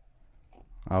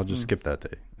I'll just skip that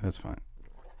day. That's fine.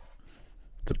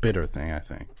 It's a bitter thing, I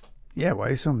think. Yeah, why are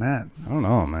you so mad? I don't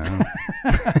know, man.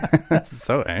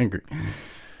 So angry.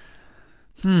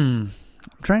 I'm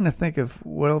trying to think of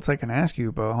what else I can ask you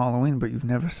about Halloween, but you've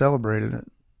never celebrated it.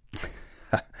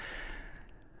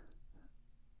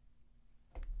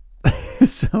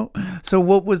 So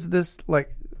what was this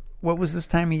like? What was this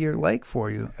time of year like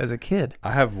for you as a kid?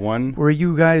 I have one. Were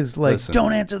you guys like,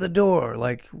 don't answer the door?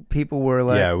 Like people were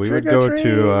like, yeah, we would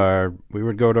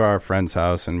go to our friend's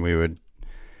house and we would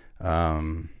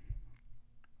go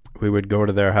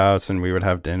to their house and we would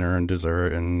have dinner and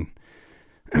dessert and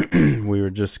we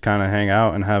would just kind of hang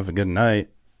out and have a good night.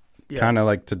 Yeah. Kind of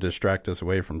like to distract us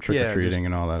away from trick-or-treating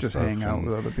and all that stuff. Just hang out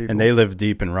with other people. And they live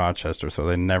deep in Rochester, so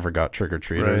they never got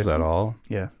trick-or-treaters at all.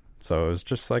 Yeah. So it was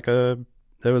just like it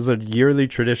was a yearly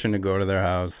tradition to go to their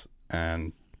house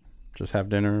and just have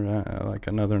dinner like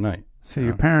another night. So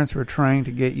your parents were trying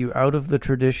to get you out of the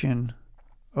tradition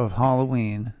of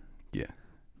Halloween. Yeah.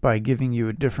 By giving you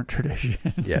a different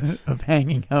tradition yes. of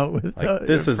hanging out with like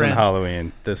this isn't friends.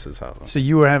 Halloween. This is Halloween. So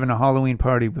you were having a Halloween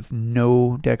party with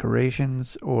no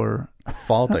decorations or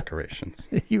fall decorations.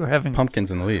 You were having pumpkins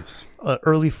and leaves. An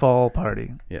early fall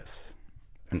party. Yes.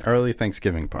 An early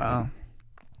Thanksgiving party.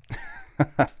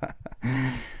 Wow.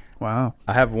 Wow.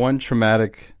 I have one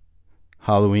traumatic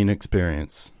Halloween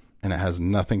experience, and it has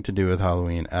nothing to do with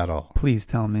Halloween at all. Please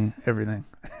tell me everything.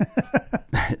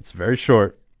 It's very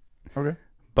short. Okay.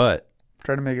 But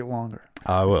try to make it longer.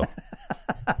 I will.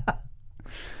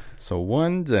 So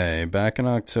one day, back in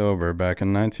October, back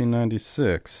in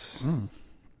 1996,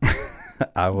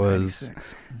 I was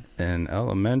 96. In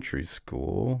elementary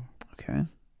school. Okay.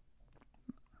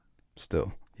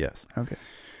 Still, yes. Okay.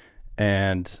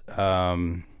 And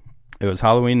it was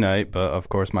Halloween night, but of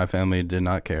course my family did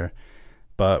not care.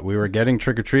 But we were getting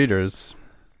trick-or-treaters,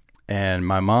 and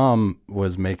my mom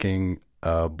was making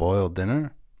a boiled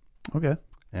dinner. Okay.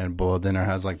 And boiled dinner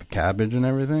has like the cabbage and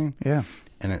everything. Yeah.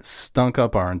 And it stunk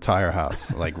up our entire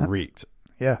house, like reeked.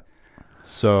 Yeah.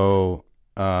 So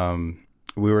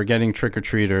we were getting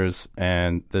trick-or-treaters,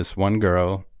 and this one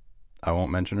girl, I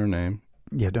won't mention her name.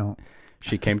 Yeah, don't.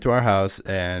 She came to our house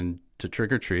and to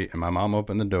trick-or-treat, and my mom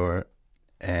opened the door,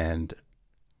 and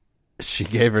she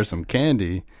gave her some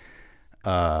candy.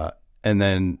 And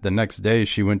then the next day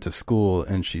she went to school,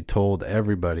 and she told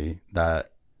everybody that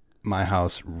my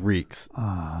house reeks.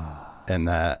 And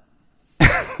that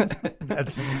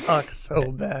sucks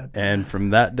so bad. And from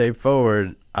that day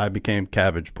forward, I became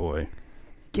Cabbage Boy.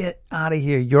 Get out of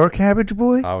here. You're Cabbage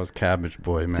Boy? I was Cabbage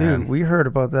Boy, man. Dude, we heard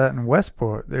about that in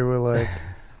Westport. They were like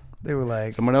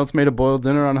someone else made a boiled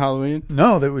dinner on Halloween?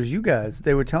 No, that was you guys.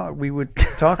 They were we would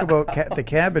talk about the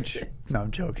cabbage. No, I'm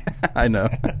joking. I know.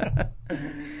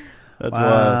 That's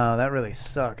wow, wild. That really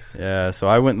sucks. Yeah, so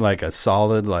I went like a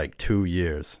solid 2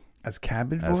 years As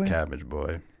Cabbage Boy? As Cabbage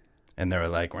Boy. And they were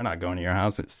like, we're not going to your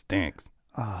house. It stinks.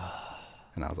 Oh.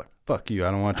 And I was like, fuck you.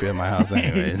 I don't want you at my house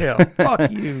anyways. Yeah, fuck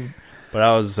you. But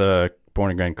I was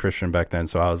born again Christian back then,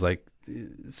 so I was like,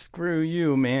 screw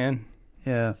you, man.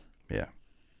 Yeah. Yeah.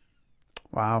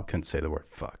 Wow. Couldn't say the word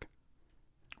fuck.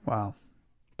 Wow.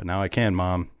 But now I can,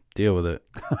 Mom. Deal with it.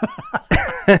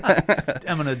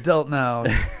 I'm an adult now.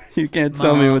 You can't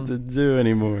tell me what to do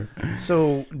anymore.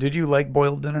 So, did you like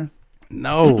boiled dinner?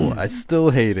 No, I still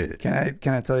hate it.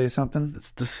 Can I tell you something?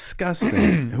 It's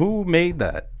disgusting. Who made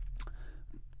that?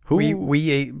 Who?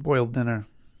 We ate boiled dinner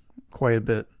quite a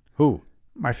bit. Who?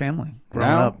 My family. Growing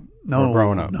Now? up. No, Or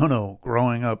growing up? No,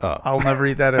 growing up. Oh. I'll never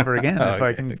eat that ever again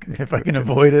Okay. if I can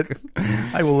avoid it.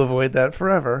 I will avoid that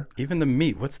forever. Even the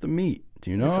meat. What's the meat? Do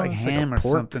you know? It's like ham a or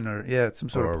pork something, or it's some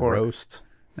sort or of pork. a roast.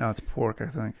 No, it's pork. I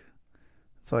think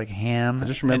it's like ham. I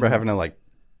just remember having to like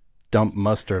dump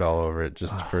mustard all over it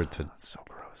just for it to. That's so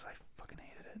gross. I fucking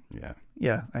hated it. Yeah.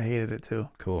 Yeah, I hated it too.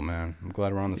 Cool, man. I'm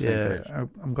glad we're on the same page.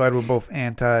 I'm glad we're both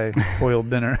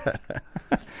anti-boiled dinner.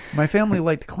 My family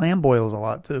liked clam boils a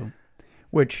lot too,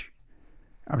 which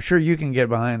I'm sure you can get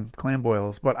behind clam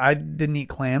boils, but I didn't eat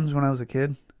clams when I was a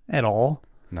kid at all.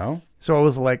 No? So I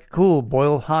was like, cool,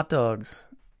 boiled hot dogs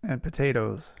and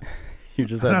potatoes. You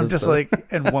just And had I'm this just stuff? like,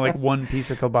 and one piece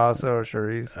of kielbasa or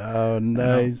chorizo. Oh,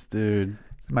 nice, dude.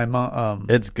 My mom.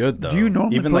 It's good though. Do you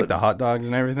normally even like the hot dogs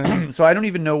and everything? So I don't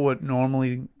even know what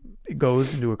normally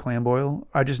goes into a clam boil.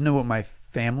 I just know what my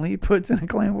family puts in a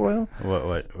clam boil.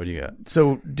 What do you got?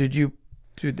 So did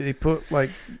they put like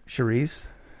chorizo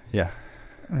Yeah.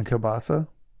 and kielbasa?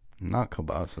 Not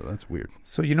kielbasa. That's weird.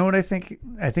 So you know what I think?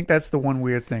 I think that's the one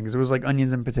weird thing. Because it was like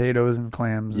onions and potatoes and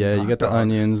clams. Yeah, and you got the dogs.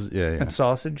 onions. Yeah. And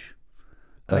sausage.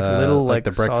 Like little like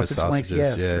the breakfast sausage links.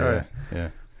 sausages. Yes. Yeah, right. yeah.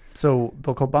 So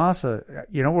the kielbasa,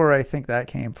 you know where I think that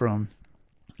came from?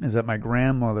 Is that my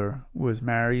grandmother was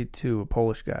married to a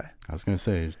Polish guy. I was gonna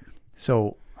say.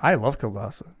 So I love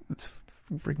kielbasa. It's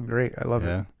freaking great. I love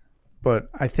it. But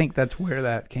I think that's where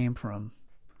that came from.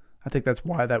 I think that's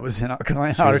why that was in our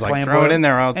clam. She was like, throw it in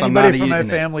there, or else I'm Anybody not from my eating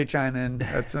it. family chime in.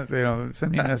 That's send me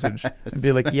a message and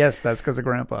be like, yes, that's because of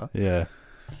Grandpa. Yeah.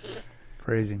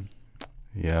 Crazy.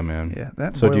 Yeah, man. Yeah.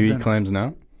 That. So do you boiled eat clams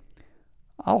now?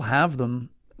 I'll have them.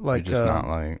 Like You're just not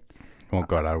like won't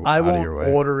go out I of won't your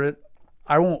way. order it.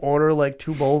 I won't order like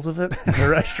 2 bowls of it at a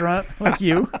restaurant like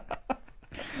you.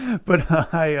 But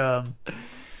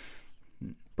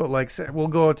but like say, we'll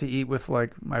go out to eat with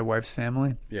like my wife's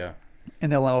family. Yeah.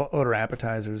 And they'll order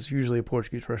appetizers, usually a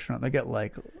Portuguese restaurant. They get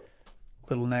like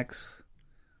little necks,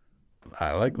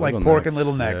 I like like little pork necks, and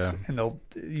little necks, yeah. and they'll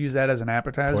use that as an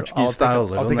appetizer. Portuguese style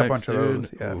little I'll take a necks, bunch of dude.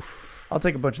 those. Yeah. Oof. I'll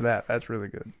take a bunch of that. That's really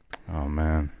good. Oh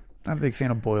man, I'm a big fan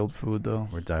of boiled food, though.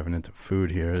 we're diving into food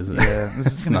here, isn't it? Yeah, this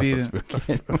is It's gonna not be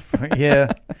so spooky.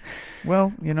 yeah.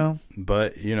 Well, you know,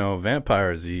 But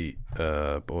vampires eat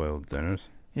boiled dinners.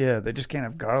 yeah, they just can't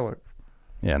have garlic.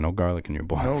 Yeah, no garlic in your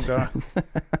boiled. No garlic.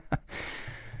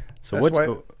 So That's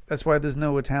what's That's why there's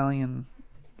no Italian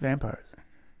vampires.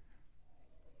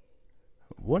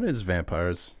 what is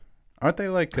vampires? Aren't they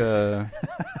like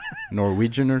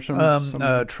Norwegian or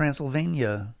something?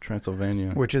 Transylvania,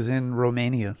 Transylvania. which is in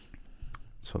Romania.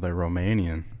 So they're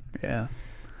Romanian. Yeah.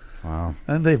 Wow.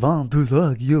 And they want to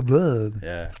suck your blood.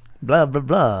 Yeah. Blah, blah,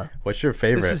 blah. What's your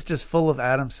favorite? This is just full of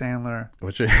Adam Sandler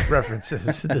What's your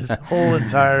references. This whole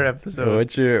entire episode.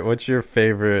 What's your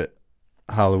favorite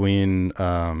Halloween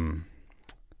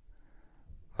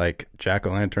like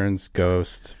jack-o'-lanterns,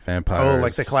 ghosts, vampires? Oh,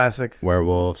 like the classic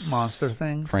werewolves, monster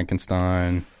things?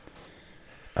 Frankenstein.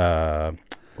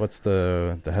 What's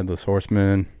the headless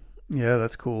horseman? Yeah,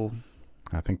 that's cool.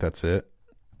 I think that's it.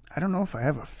 I don't know if I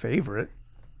have a favorite.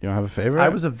 You don't have a favorite? I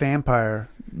was a vampire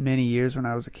many years when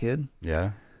I was a kid.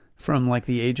 Yeah. From like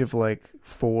the age of like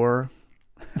 4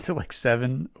 to like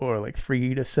 7 or like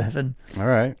 3 to 7. All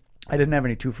right. I didn't have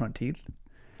any 2 front teeth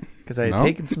because I had No?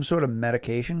 taken some sort of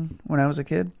medication when I was a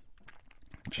kid.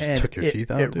 Just took your teeth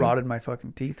out, It dude? rotted my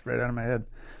fucking teeth right out of my head.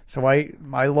 So I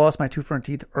lost my 2 front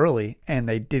teeth early, and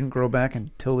they didn't grow back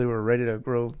until they were ready to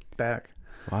grow back.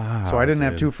 Wow. So I didn't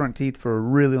have dude. 2 front teeth for a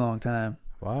really long time.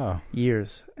 Wow.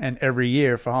 Years. And every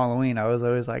year for Halloween, I was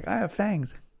always like, I have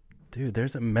fangs. Dude,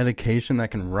 there's a medication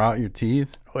that can rot your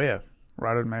teeth, Oh, yeah.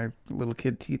 Rotted my little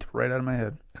kid teeth right out of my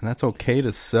head. and that's okay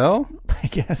to sell? I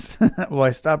guess. Well, I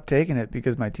stopped taking it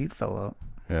because my teeth fell out.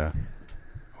 Yeah.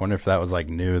 I wonder if that was like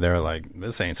new. They were like,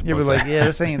 this ain't Yeah, supposed but to like, yeah,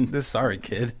 this ain't this. Sorry,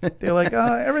 kid. They're like,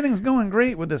 everything's going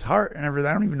great with this heart and everything.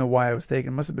 I don't even know why I was taking it.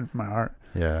 It must have been for my heart.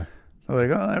 Yeah. They're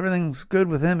like, everything's good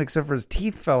with him except for his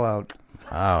teeth fell out.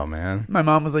 Wow, man. My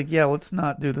mom was like, yeah, let's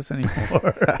not do this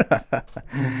anymore.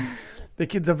 The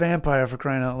kid's a vampire, for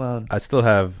crying out loud. I still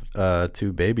have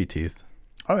 2 baby teeth.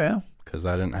 Oh, yeah? Because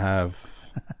I didn't have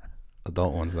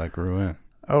adult ones that grew in.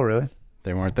 Oh, really?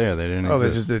 They weren't there. They didn't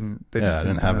exist. exist. They just didn't. I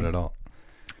didn't have it at all.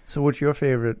 So what's your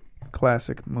favorite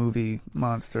classic movie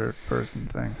monster person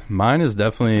thing? Mine is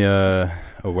definitely a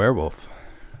werewolf.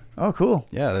 Oh, cool.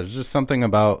 Yeah, there's just something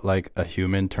about like a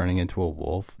human turning into a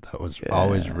wolf that was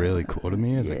always really cool to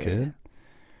me as a kid.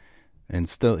 And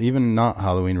still, even not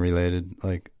Halloween related,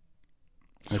 like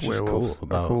it's just cool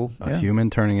about a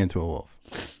human turning into a wolf.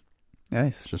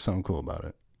 Nice. It's just something cool about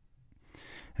it.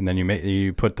 And then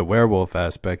you put the werewolf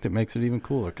aspect, it makes it even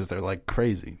cooler because they're like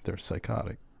crazy. They're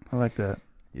psychotic. I like that.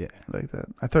 Yeah. I like that.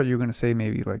 I thought you were going to say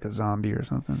maybe like a zombie or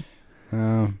something.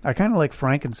 I kind of like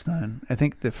Frankenstein. I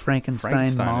think the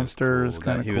Frankenstein monster is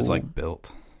kind of cool. He was like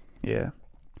built. Yeah.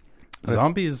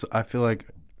 Zombies, I feel like,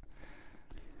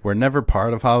 were never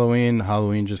part of Halloween.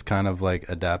 Halloween just kind of like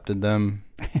adapted them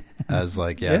as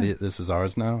like, this is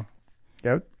ours now.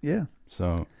 Yeah.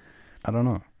 So, I don't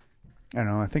know. I don't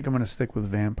know. I think I'm going to stick with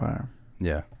vampire.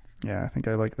 Yeah. Yeah, I think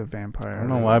I like the vampire. I don't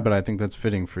know why, but I think that's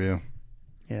fitting for you.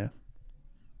 Yeah.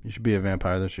 You should be a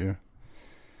vampire this year.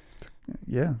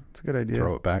 Yeah, it's a good idea.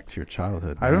 Throw it back to your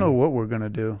childhood. I don't know what we're going to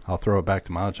do. I'll throw it back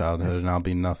to my childhood and I'll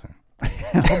be nothing.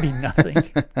 I'll be nothing.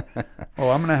 Oh,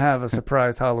 I'm going to have a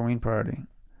surprise Halloween party.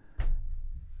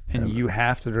 And you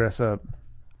have to dress up.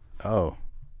 Oh.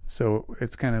 So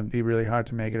it's going to be really hard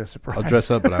to make it a surprise. I'll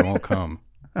dress up, but I won't come.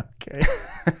 Okay.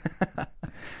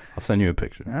 I'll send you a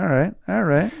picture. All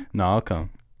right. No, I'll come.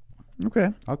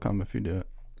 Okay. I'll come if you do it.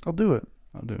 I'll do it.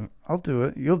 I'll do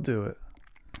it. You'll do it.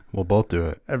 We'll both do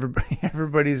it.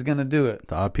 Everybody's going to do it.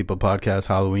 The Odd People Podcast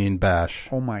Halloween Bash.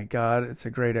 Oh, my God. It's a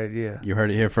great idea. You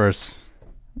heard it here first.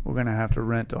 We're going to have to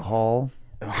rent a hall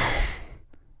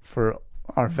for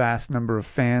our vast number of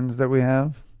fans that we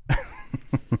have.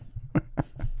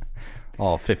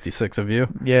 All 56 of you?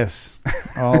 Yes.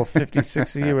 All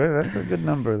 56 of you. That's a good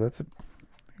number. That's a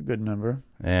good number.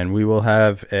 And we will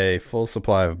have a full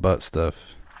supply of butt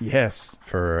stuff. Yes.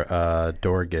 For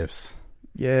door gifts.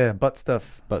 Yeah, butt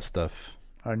stuff. Butt stuff.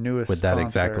 Our newest with that sponsor.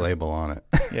 Exact label on it.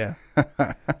 Yeah.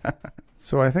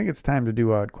 So I think it's time to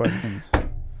do odd questions.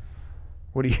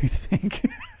 What do you think?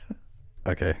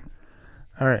 Okay.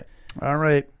 All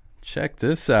right. Check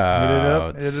this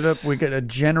out. Hit it up. We got a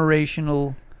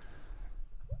generational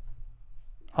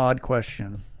odd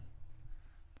question.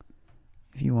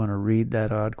 If you want to read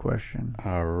that odd question.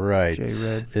 All right.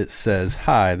 J-Red. It says,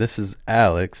 hi, this is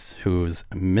Alex, who's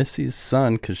Missy's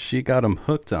son because she got him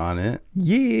hooked on it.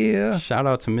 Yeah. Shout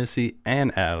out to Missy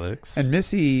and Alex. And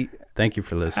Missy, thank you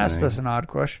for listening. Asked us an odd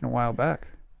question a while back.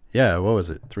 Yeah, what was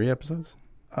it? 3 episodes?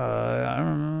 I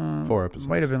don't know. 4 episodes. It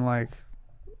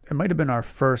might have been our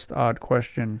first odd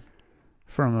question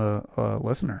from a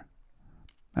listener,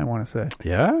 I want to say.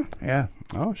 Yeah? Yeah.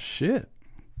 Oh, shit.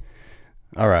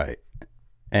 All right.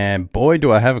 And boy,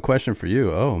 do I have a question for you.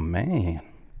 Oh, man.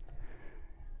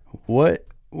 What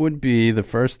would be the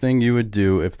first thing you would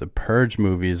do if the Purge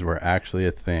movies were actually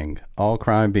a thing? All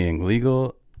crime being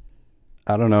legal?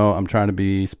 I don't know. I'm trying to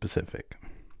be specific.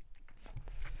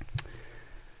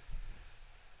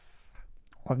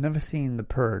 I've never seen The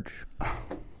Purge,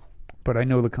 but I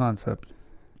know the concept.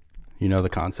 You know the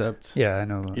concept? Yeah, I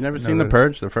know. You never seen The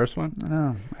Purge, the first one?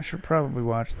 No, I should probably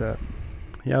watch that.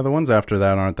 Yeah, the ones after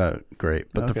that aren't that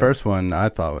great. But the first one I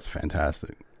thought was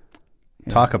fantastic.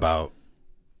 Yeah. Talk about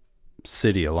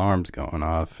city alarms going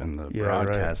off and the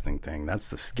broadcasting thing. That's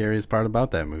the scariest part about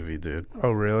that movie, dude.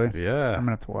 Oh, really? Yeah. I'm going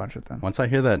to have to watch it then. Once I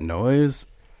hear that noise.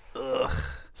 Ugh.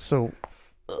 So,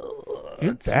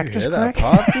 your back just that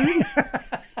pop, dude?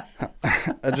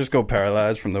 I just go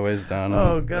paralyzed from the waist down.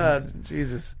 Oh, God.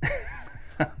 Jesus.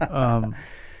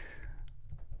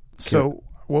 So,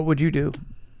 what would you do?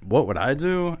 What would I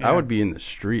do? Yeah. I would be in the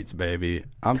streets, baby.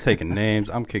 I'm taking names.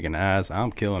 I'm kicking ass.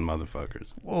 I'm killing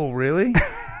motherfuckers. Oh, really?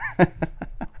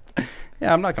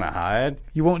 Yeah, I'm not going to hide.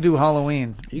 You won't do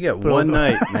Halloween. You get one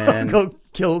night, man. Go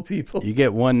kill people. You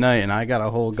get one night, and I got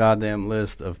a whole goddamn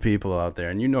list of people out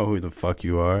there, and you know who the fuck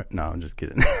you are. No, I'm just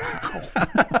kidding.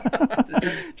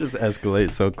 Just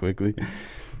escalate so quickly.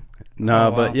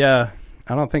 No, but yeah,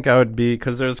 I don't think I would be,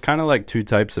 because there's kind of like 2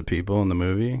 types of people in the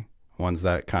movie. Ones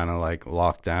that kind of like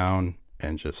lock down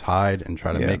and just hide and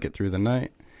try to make it through the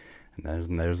night.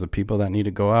 And there's the people that need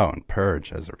to go out and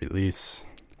purge as a release.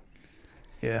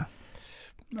 Yeah.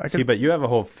 See, but you have a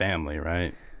whole family,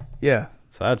 right? Yeah.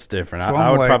 So that's different. So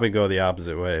I would probably go the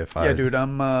opposite way if I... Yeah, dude,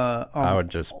 I would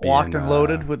just be locked and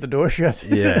loaded with the door shut.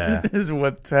 Yeah. This is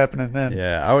what's happening then.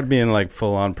 Yeah, I would be in like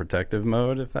full-on protective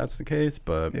mode if that's the case,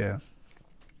 but... Yeah.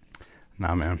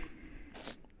 Nah, man.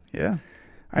 Yeah.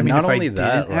 I mean, not if only I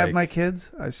that, didn't have like- my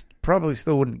kids, I probably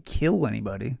still wouldn't kill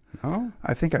anybody. Oh,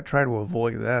 I think I try to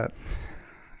avoid that.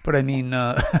 But I mean,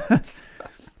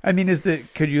 I mean,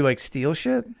 could you like steal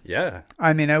shit? yeah.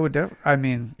 I mean, I would.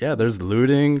 Yeah, there's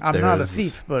looting. I'm not a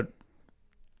thief, but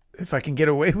if I can get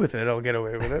away with it, I'll get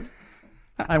away with it.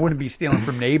 I wouldn't be stealing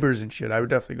from neighbors and shit. I would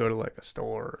definitely go to like a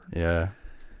store. Yeah.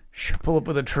 Pull up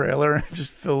with a trailer and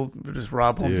just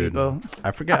rob Home Dude. Depot.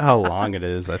 I forget how long it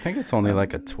is. I think it's only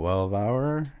like a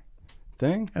 12-hour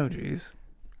thing. Oh, jeez.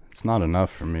 It's not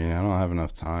enough for me. I don't have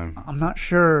enough time. I'm not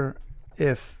sure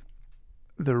if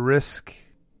the risk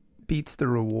beats the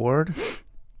reward.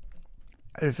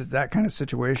 If it's that kind of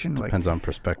situation, Depends on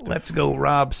perspective. let's go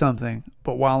rob something,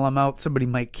 but while I'm out, somebody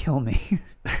might kill me.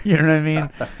 You know what I mean?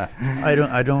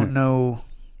 I don't know.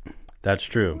 That's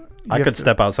true. You I have could to-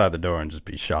 step outside the door and just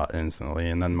be shot instantly,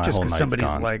 and then my Just whole because night's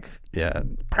somebody's gone. like, Yeah,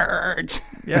 purge.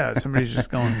 yeah, somebody's just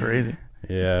going crazy.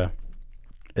 Yeah,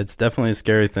 it's definitely a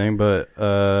scary thing, but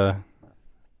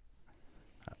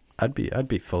I'd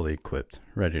be fully equipped,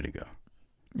 ready to go.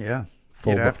 Yeah,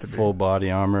 Full you'd have to be. full body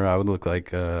armor. I would look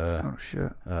like Oh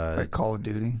shit! Like Call of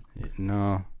Duty.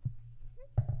 no,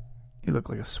 You look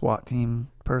like a SWAT team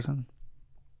person.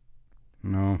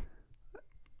 no.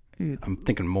 You- I'm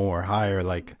thinking more higher,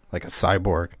 like a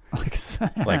cyborg,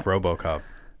 like RoboCop.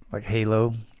 like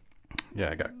Halo. Yeah,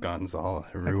 I got guns all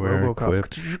Like everywhere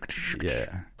equipped. RoboCop.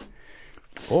 Yeah.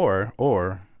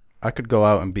 Or I could go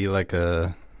out and be like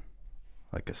a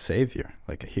savior,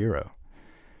 like a hero,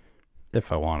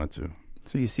 if I wanted to.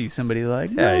 So you see somebody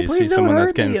like, Yeah, no, you please see don't someone that's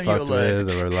hurt me," getting and you're fucked like,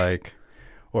 with, or like,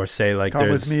 or say like come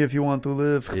there's with me if you want to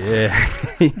live. yeah,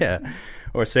 yeah,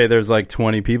 or say there's like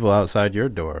 20 people outside your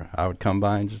door. I would come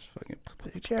by and just fucking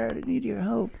Hey, Jared, I need your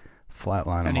help.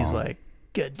 flatline them And he's all. like,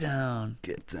 get down.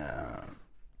 Get down.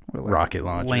 We're like Rocket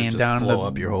launcher, laying just down in blow the-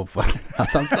 up your whole fucking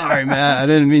house. I'm sorry, man. I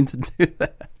didn't mean to do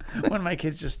that. One of my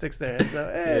kids just sticks their heads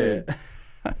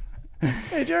out. Hey,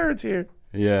 hey, Jared's here.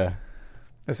 Yeah.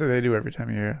 That's what they do every time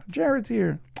you're here. Jared's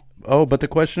here. Oh, but the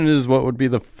question is, what would be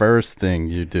the first thing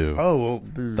you do? Oh, well,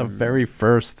 The very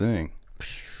first thing.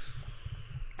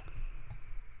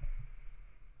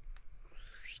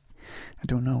 I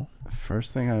don't know.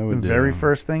 First thing I The would do. very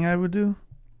first thing I would do?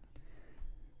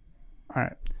 All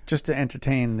right. Just to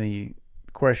entertain the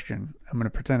question, I'm going to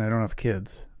pretend I don't have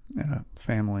kids and a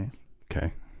family.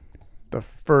 Okay. The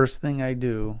first thing I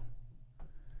do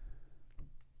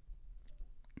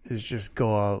is just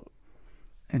go out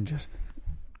and just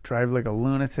drive like a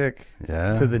lunatic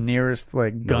Yeah. to the nearest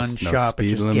like gun no shop and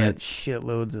speed just limits. get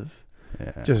shitloads of,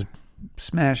 Yeah. just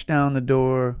smash down the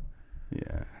door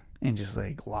Yeah. and just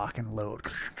like lock and load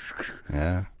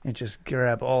Yeah. and just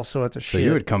grab all sorts of So shit.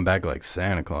 you would come back like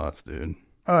Santa Claus, dude.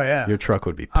 Oh yeah. Your truck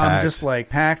would be packed. I'm just like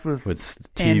packed with TVs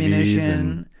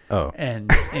ammunition and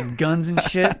and guns and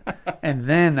shit, and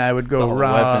then I would It's go all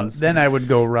rob. weapons. Then I would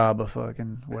go rob a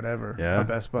fucking whatever, yeah, a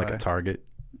Best Buy. like a Target.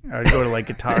 I would go to like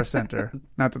Guitar Center.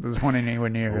 Not that there's one anywhere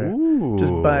near here. Ooh.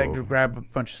 Just grab a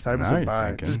bunch of stuff. Now you're Buy.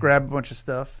 thinking. Just grab a bunch of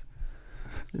stuff.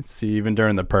 See, even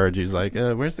during the purge, he's like,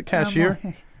 "Where's the cashier?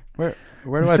 I'm Where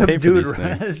do I like, pay for these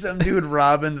things?" some dude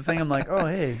robbing the thing. I'm like, oh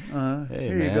hey, Hey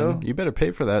here man, you go. you better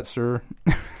pay for that, sir.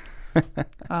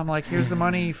 I'm like, here's the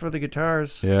money for the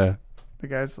guitars. Yeah. The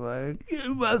guy's like,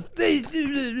 you must pay.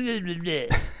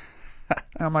 And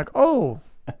I'm like, oh,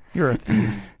 you're a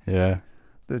thief. Yeah.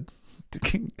 The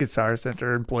Guitar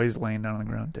Center employees laying down on the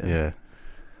ground dead. Yeah.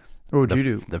 What would you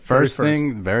do? The very first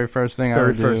thing I Very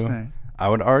would first do, thing. I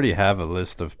would already have a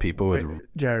list of people with. Wait,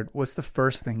 Jared, what's the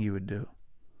first thing you would do?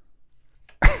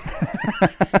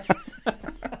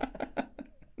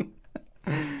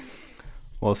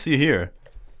 Well, see here,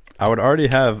 I would already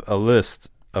have a list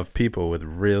of people with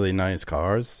really nice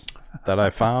cars that I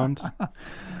found.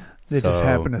 They just So-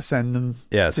 happen to send them.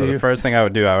 Yeah, to so you? the first thing I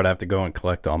would do, I would have to go and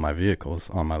collect all my vehicles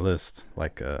on my list,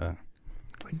 like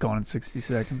Like gone in 60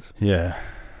 seconds. yeah,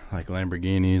 like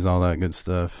Lamborghinis, all that good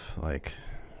stuff. Like,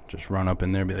 just run up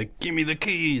in there and be like, "Give me the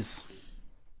keys,"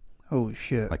 Holy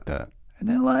shit. like that. And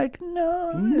they're like,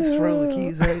 no. And they throw the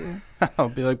keys at you. I'll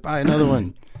be like, "Buy another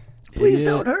one." Please Idiot.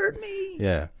 don't hurt me.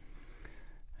 Yeah.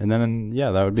 And then,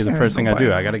 yeah, that would be the Sure, first thing go I do.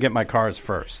 buy I got to get my cars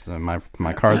first. And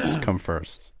my cars come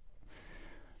first.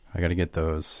 I got to get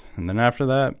those. And then after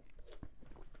that,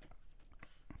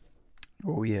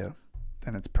 Oh, yeah.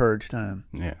 Then it's purge time.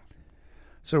 yeah.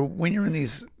 So when you're in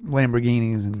these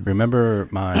Lamborghinis and... Remember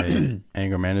my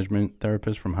anger management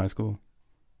therapist from high school?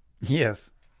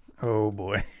 Yes. Oh,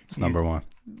 boy. It's number one.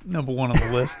 Number one on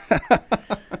the list.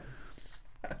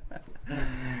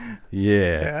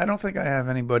 Yeah. Yeah, I don't think I have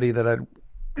anybody that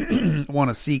I'd want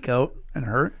to seek out and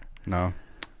hurt. No.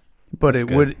 But That's it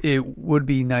good. would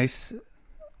be nice.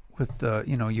 with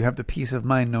you have the peace of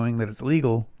mind knowing that it's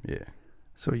legal. Yeah.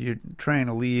 So you're trying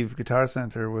to leave Guitar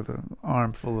Center with an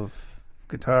arm full of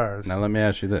guitars. Now let me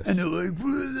ask you this. And they're like,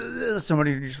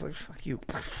 somebody just like, fuck you.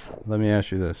 Let me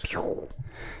ask you this.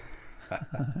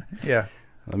 Yeah.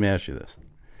 Let me ask you this.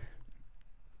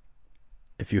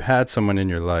 If you had someone in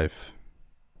your life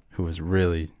who was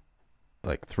really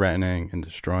like threatening and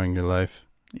destroying your life,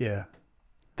 yeah,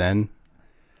 then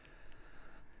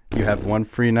you have one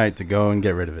free night to go and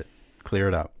get rid of it. Clear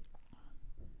it out.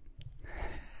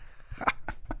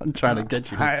 I'm trying to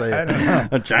get you to say it.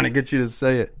 I'm trying to get you to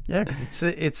say it. Yeah, because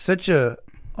it's such a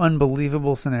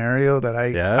unbelievable scenario that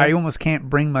I almost can't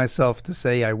bring myself to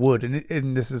say I would.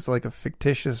 And this is like a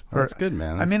fictitious. That's good,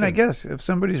 man. That's good. I guess if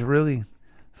somebody's really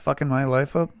fucking my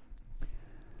life up,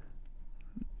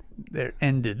 they're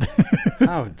ended.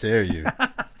 How dare you?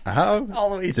 How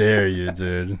Always. dare you,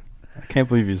 dude? I can't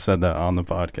believe you said that on the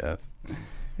podcast.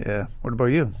 Yeah. What about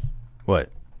you?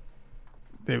 What?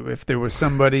 If there was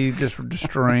somebody just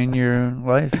destroying your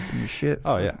life and your shit.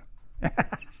 Oh, yeah.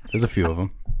 There's a few of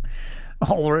them.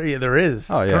 Already, there is.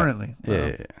 Oh, yeah. Currently.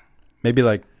 Yeah. Maybe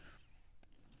like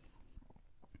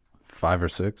 5 or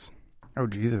 6. Oh,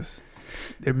 Jesus.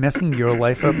 They're messing your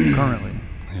life up currently.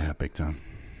 Yeah, big time.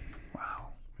 Wow.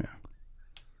 Yeah.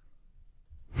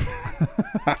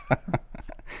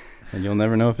 And you'll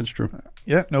never know if it's true.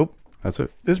 Yeah, nope. That's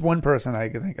it. There's one person I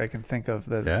can think of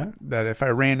that if I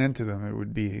ran into them, it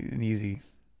would be an easy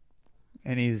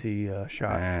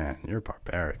shot. Man, you're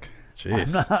barbaric.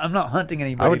 Jeez. I'm not hunting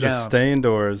anybody down. I would just stay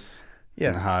indoors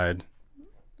and hide.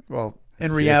 Well,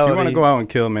 in reality... If you want to go out and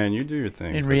kill, man, you do your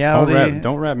thing. In reality...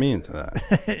 Don't wrap me into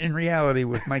that. In reality,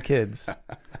 with my kids,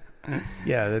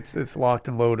 it's locked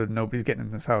and loaded. Nobody's getting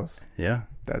in this house. Yeah.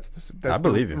 That's I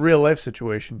believe you. Real life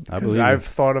situation. I believe I've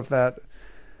thought of that...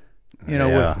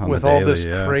 with all this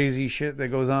crazy shit that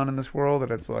goes on in this world, that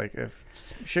it's like if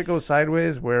shit goes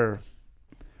sideways, we're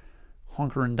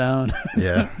hunkering down.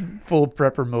 Yeah. Full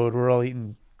prepper mode. We're all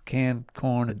eating canned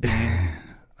corn and beans.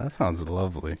 That sounds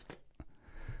lovely.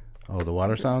 Oh, the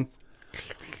water sounds?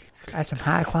 Got some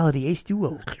high quality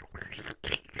H2O.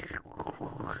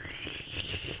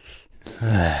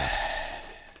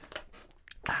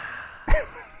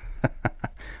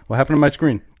 What happened to my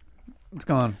screen? It's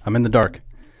gone. I'm in the dark.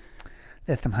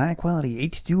 That's some high quality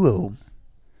H2O.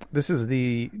 This is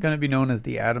going to be known as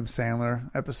the Adam Sandler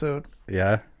episode.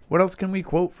 Yeah. What else can we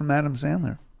quote from Adam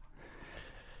Sandler?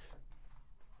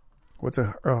 What's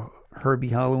a Herbie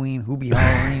Halloween, Hoobie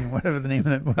Halloween, whatever the name of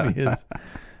that movie is.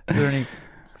 Is there any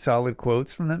solid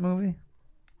quotes from that movie?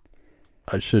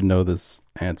 I should know this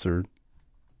answer,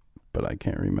 but I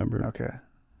can't remember. Okay.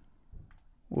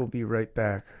 We'll be right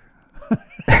back.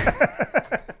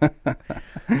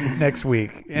 Next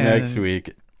week. Next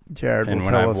week. Jared will tell us.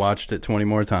 And when I've watched it 20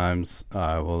 more times,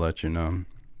 I will let you know.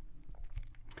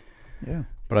 Yeah.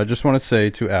 But I just want to say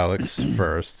to Alex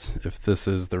first, if this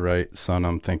is the right son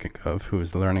I'm thinking of, who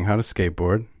is learning how to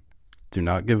skateboard, do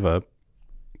not give up.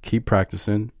 Keep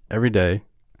practicing every day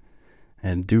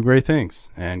and do great things.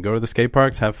 And go to the skate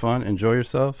parks, have fun, enjoy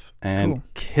yourself, and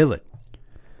kill it.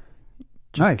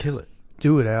 Just kill it.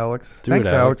 Do it, Alex. Thanks,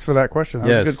 Alex, for that question. That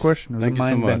was a good question. It was a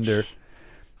mind bender.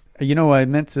 You know, I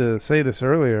meant to say this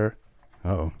earlier.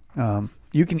 Oh.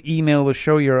 You can email the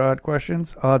show your odd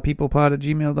questions,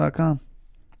 oddpeoplepod@gmail.com.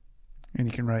 And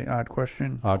you can write odd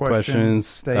questions.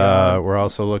 We're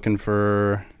also looking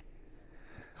for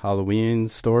Halloween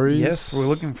stories. Yes, we're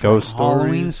looking for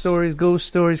Halloween stories, ghost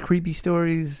stories, creepy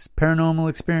stories, paranormal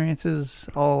experiences,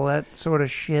 all that sort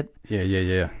of shit.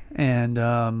 Yeah.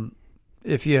 And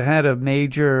if you had a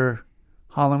major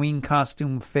Halloween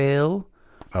costume fail...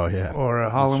 Oh, yeah. Or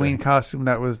a Halloween costume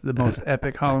that was the most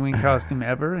epic Halloween costume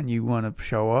ever, and you want to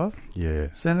show off,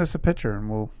 send us a picture, and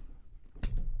we'll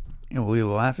either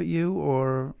laugh at you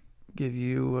or give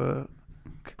you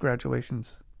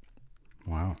congratulations.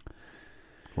 Wow.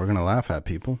 We're going to laugh at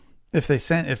people. If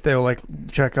they're like,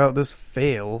 check out this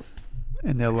fail,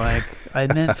 and they're like, I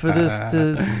meant for this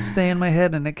to stay in my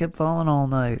head, and it kept falling all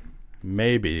night.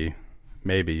 Maybe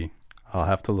I'll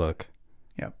have to look.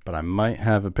 Yeah, but I might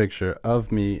have a picture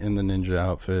of me in the ninja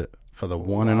outfit for the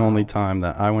one and only time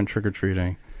that I went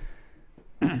trick-or-treating.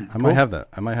 I might have that.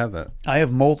 I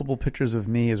have multiple pictures of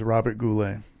me as Robert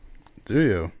Goulet. Do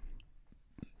you?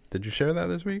 Did you share that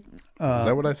this week? Is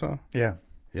that what I saw? Yeah.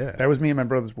 Yeah. That was me at my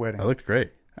brother's wedding. I looked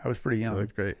great. I was pretty young. I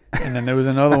looked great. And then there was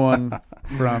another one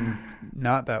from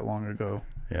not that long ago.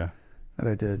 Yeah. That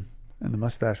I did. And the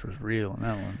mustache was real in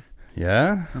that one.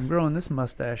 Yeah? I'm growing this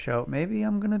mustache out. Maybe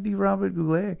I'm going to be Robert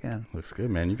Goulet again. Looks good,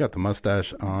 man. You got the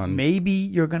mustache on. Maybe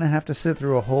you're going to have to sit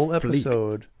through a whole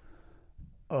episode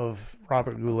of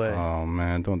Robert Goulet. Oh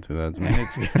man, don't do that to me. And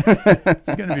it's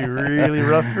going to be really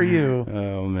rough for you.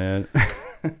 Oh man.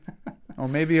 Or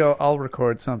maybe I'll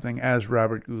record something as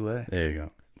Robert Goulet. There you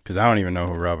go. Because I don't even know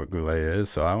who Robert Goulet is,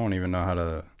 so I won't even know how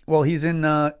to. Well, he's in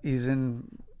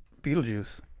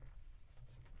Beetlejuice.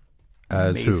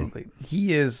 As basically. Who?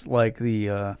 He is like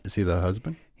the. Is he the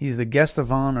husband? He's the guest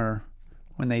of honor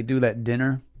when they do that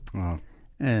dinner. Oh.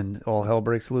 And all hell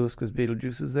breaks loose because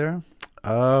Beetlejuice is there.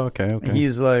 Oh, okay. And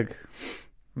he's like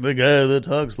the guy that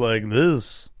talks like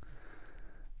this.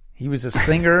 He was a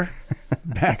singer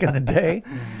back in the day,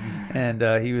 and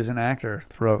he was an actor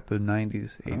throughout the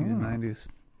 90s, 80s, and 90s.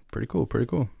 Pretty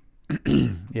cool.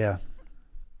 Yeah.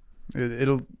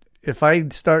 It'll if I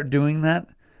start doing that,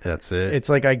 that's it. It's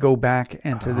like I go back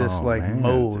into this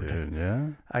mode. Dude, yeah.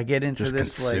 I get into just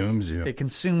this consumes you. It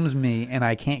consumes me, and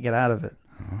I can't get out of it.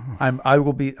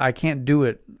 I can't do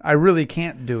it. I really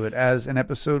can't do it as an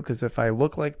episode because if I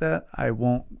look like that, I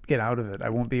won't get out of it. I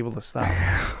won't be able to stop.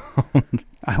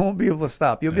 I won't be able to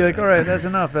stop. You'll be like, all right, that's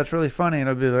enough. That's really funny. And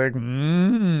I'll be like,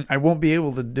 I won't be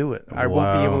able to do it. I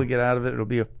won't be able to get out of it. It'll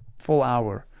be a full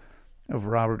hour of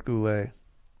Robert Goulet.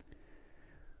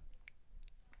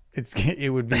 It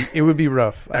would be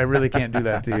rough. I really can't do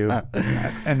that to you.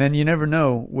 And then you never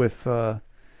know with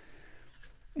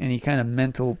any kind of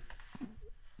mental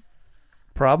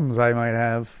problems I might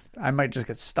have. I might just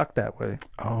get stuck that way.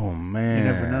 Oh man, you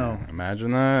never know.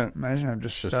 Imagine that. Imagine I'm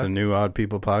just stuck. Just the new Odd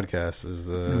People podcast is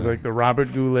it's like the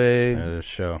Robert Goulet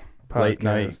show, podcast. Late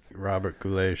night Robert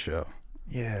Goulet show.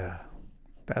 Yeah,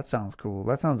 that sounds cool.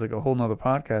 That sounds like a whole nother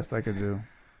podcast I could do.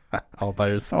 All by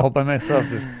yourself. All by myself.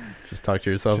 Just talk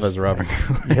to yourself as Robert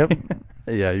Goulet. Yep.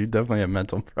 Yeah, you definitely have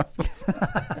mental problems.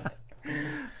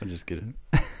 I'm just kidding.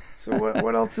 So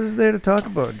what else is there to talk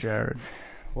about, Jared?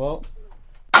 Well,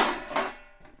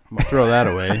 I'm gonna throw that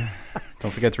away.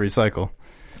 Don't forget to recycle.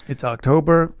 It's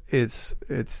October.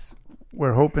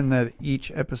 We're hoping that each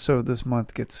episode this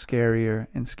month gets scarier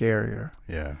and scarier.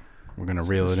 Yeah. We're gonna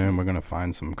reel it in. We're gonna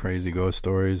find some crazy ghost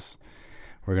stories.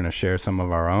 We're gonna share some of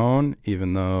our own,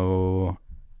 even though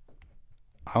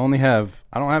I don't have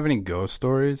any ghost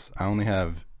stories. I only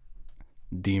have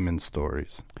demon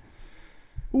stories.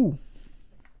 Ooh.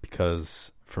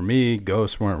 Because for me,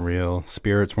 ghosts weren't real,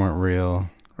 spirits weren't real.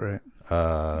 Right.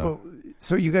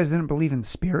 So you guys didn't believe in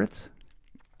spirits?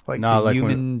 Like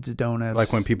humans don't have...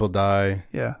 Like when people die?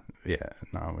 Yeah. Yeah.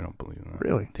 No, we don't believe in that.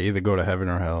 Really? They either go to heaven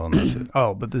or hell, and that's it.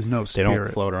 Oh, but there's no spirit. They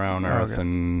don't float around Earth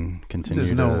and continue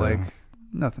There's no,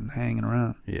 nothing hanging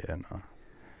around. Yeah, no.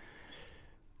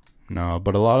 No,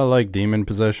 but a lot of, demon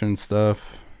possession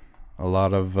stuff. A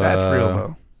lot of... That's real,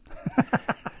 though.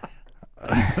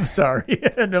 I'm sorry.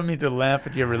 I don't mean to laugh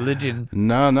at your religion.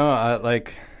 No, I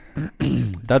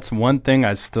that's one thing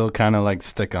I still kind of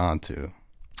stick on to.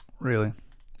 Really?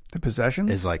 The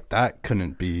possessions? Is that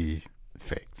couldn't be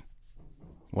faked.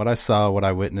 What I saw, what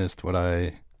I witnessed, what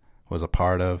I was a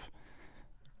part of,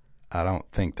 I don't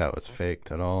think that was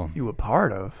faked at all. You were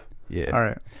part of? Yeah. All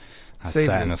right. I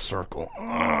sat in a circle.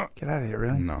 Get out of here,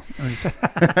 really? No.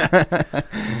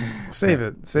 Save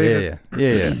it. Save it.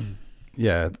 Yeah.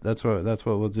 Yeah, that's what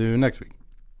we'll do next week.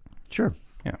 Sure.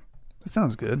 Yeah. That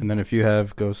sounds good. And then if you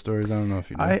have ghost stories, I don't know if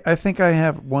you do. I think I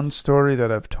have one story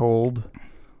that I've told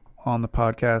on the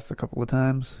podcast a couple of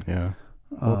times. Yeah.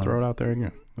 We'll throw it out there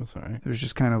again. That's all right. It was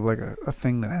just kind of like a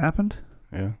thing that happened.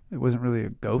 Yeah. It wasn't really a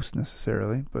ghost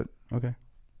necessarily, but... Okay.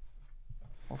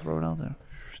 I'll throw it out there.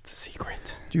 It's a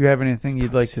secret. Do you have anything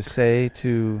you'd like to say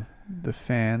to the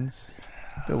fans,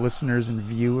 the listeners and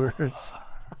viewers?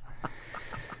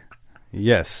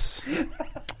 Yes.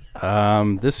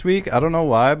 This week, I don't know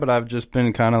why, but I've just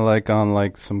been kind of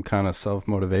on some kind of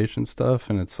self-motivation stuff,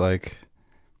 and it's I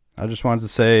just wanted to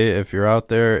say, if you're out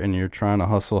there and you're trying to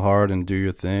hustle hard and do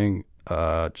your thing,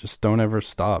 just don't ever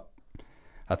stop.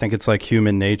 I think it's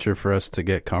human nature for us to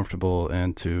get comfortable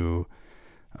and to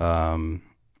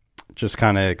just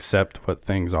kind of accept what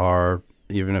things are,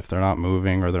 even if they're not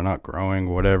moving or they're not growing,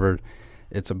 whatever.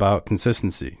 It's about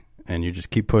consistency. And you just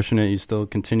keep pushing it. You still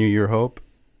continue your hope.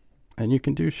 And you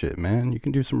can do shit, man. You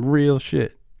can do some real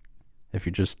shit if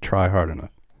you just try hard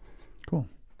enough. Cool.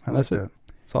 And that's it.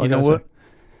 That's all you I know what?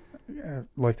 Say. I'd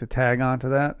like to tag on to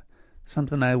that.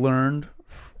 Something I learned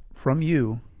from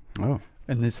you. Oh.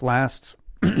 In this last...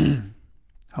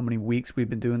 how many weeks we've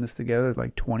been doing this together?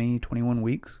 20, 21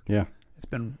 weeks? Yeah. It's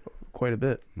been quite a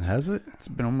bit. Has it? It's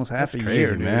been almost half That's a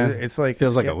crazy, year, man. It's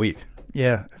feels like a week.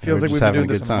 Yeah. It feels like we've been doing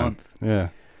this a month. Yeah.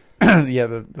 Yeah,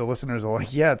 the listeners are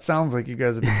like, yeah, it sounds like you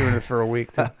guys have been doing it for a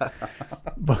week too.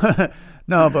 But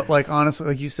honestly,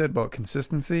 like you said about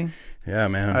consistency. Yeah,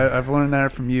 man. I've learned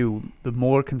that from you. The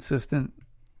more consistent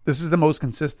this is the most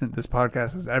consistent this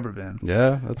podcast has ever been.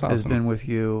 Yeah, that's awesome. Has been with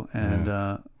you,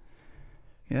 and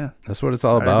yeah, that's what it's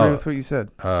all about. I agree with what you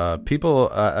said.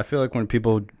 People, I feel like when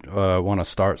people want to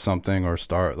start something or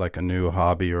start like a new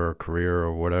hobby or a career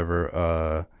or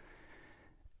whatever,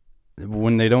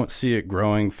 when they don't see it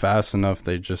growing fast enough,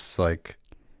 they just like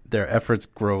their efforts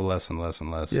grow less and less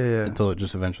and less until it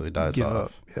just eventually dies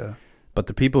off. Yeah. But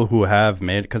the people who have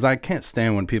made, because I can't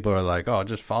stand when people are like, "Oh,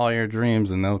 just follow your dreams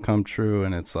and they'll come true,"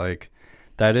 and it's like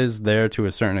that is there to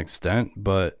a certain extent,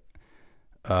 but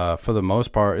for the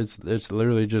most part, it's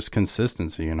literally just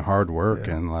consistency and hard work.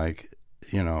 And like,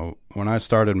 you know, when I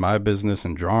started my business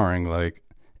and drawing, like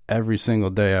every single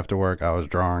day after work, I was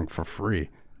drawing for free,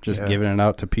 just giving it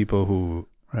out to people who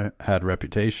had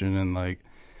reputation, and like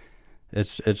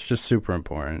it's just super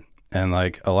important. And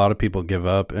like a lot of people give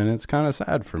up, and it's kind of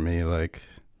sad for me. Like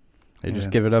they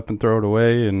just give it up and throw it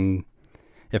away. And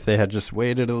if they had just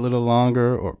waited a little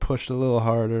longer or pushed a little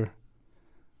harder,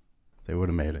 they would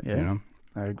have made it. You know.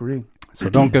 I agree. So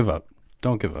don't give up.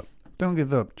 Don't give up. Don't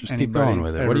give up. Just keep going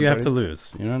with it. What do you have to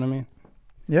lose? You know what I mean?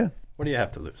 Yeah. What do you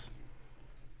have to lose?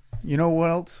 You know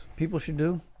what else people should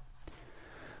do?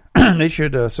 They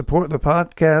should support the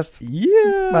podcast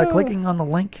by clicking on the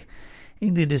link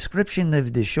in the description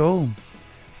of the show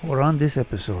or on this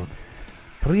episode.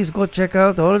 Please go check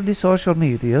out all the social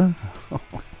media.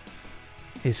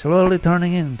 It's slowly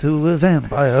turning into a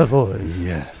vampire voice.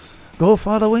 Yes. Go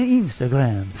follow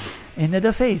Instagram and the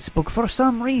Facebook for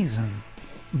some reason.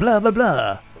 Blah, blah,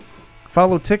 blah.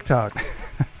 Follow TikTok.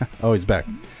 Oh, he's back.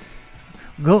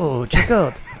 Go check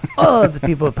out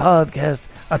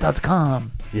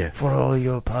oddpeoplepodcast.com for all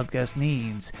your podcast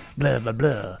needs. Blah, blah,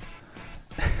 blah.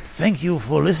 Thank you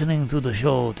for listening to the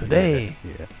show today.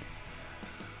 Yeah.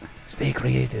 Stay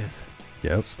creative.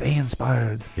 Yep. Stay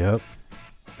inspired. Yep.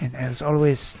 And as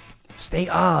always, stay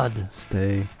odd.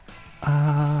 Stay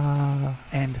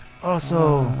and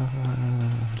also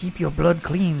keep your blood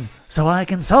clean so I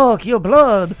can suck your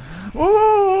blood.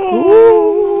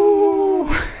 Ooh.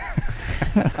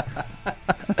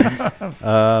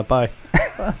 Bye. Bye.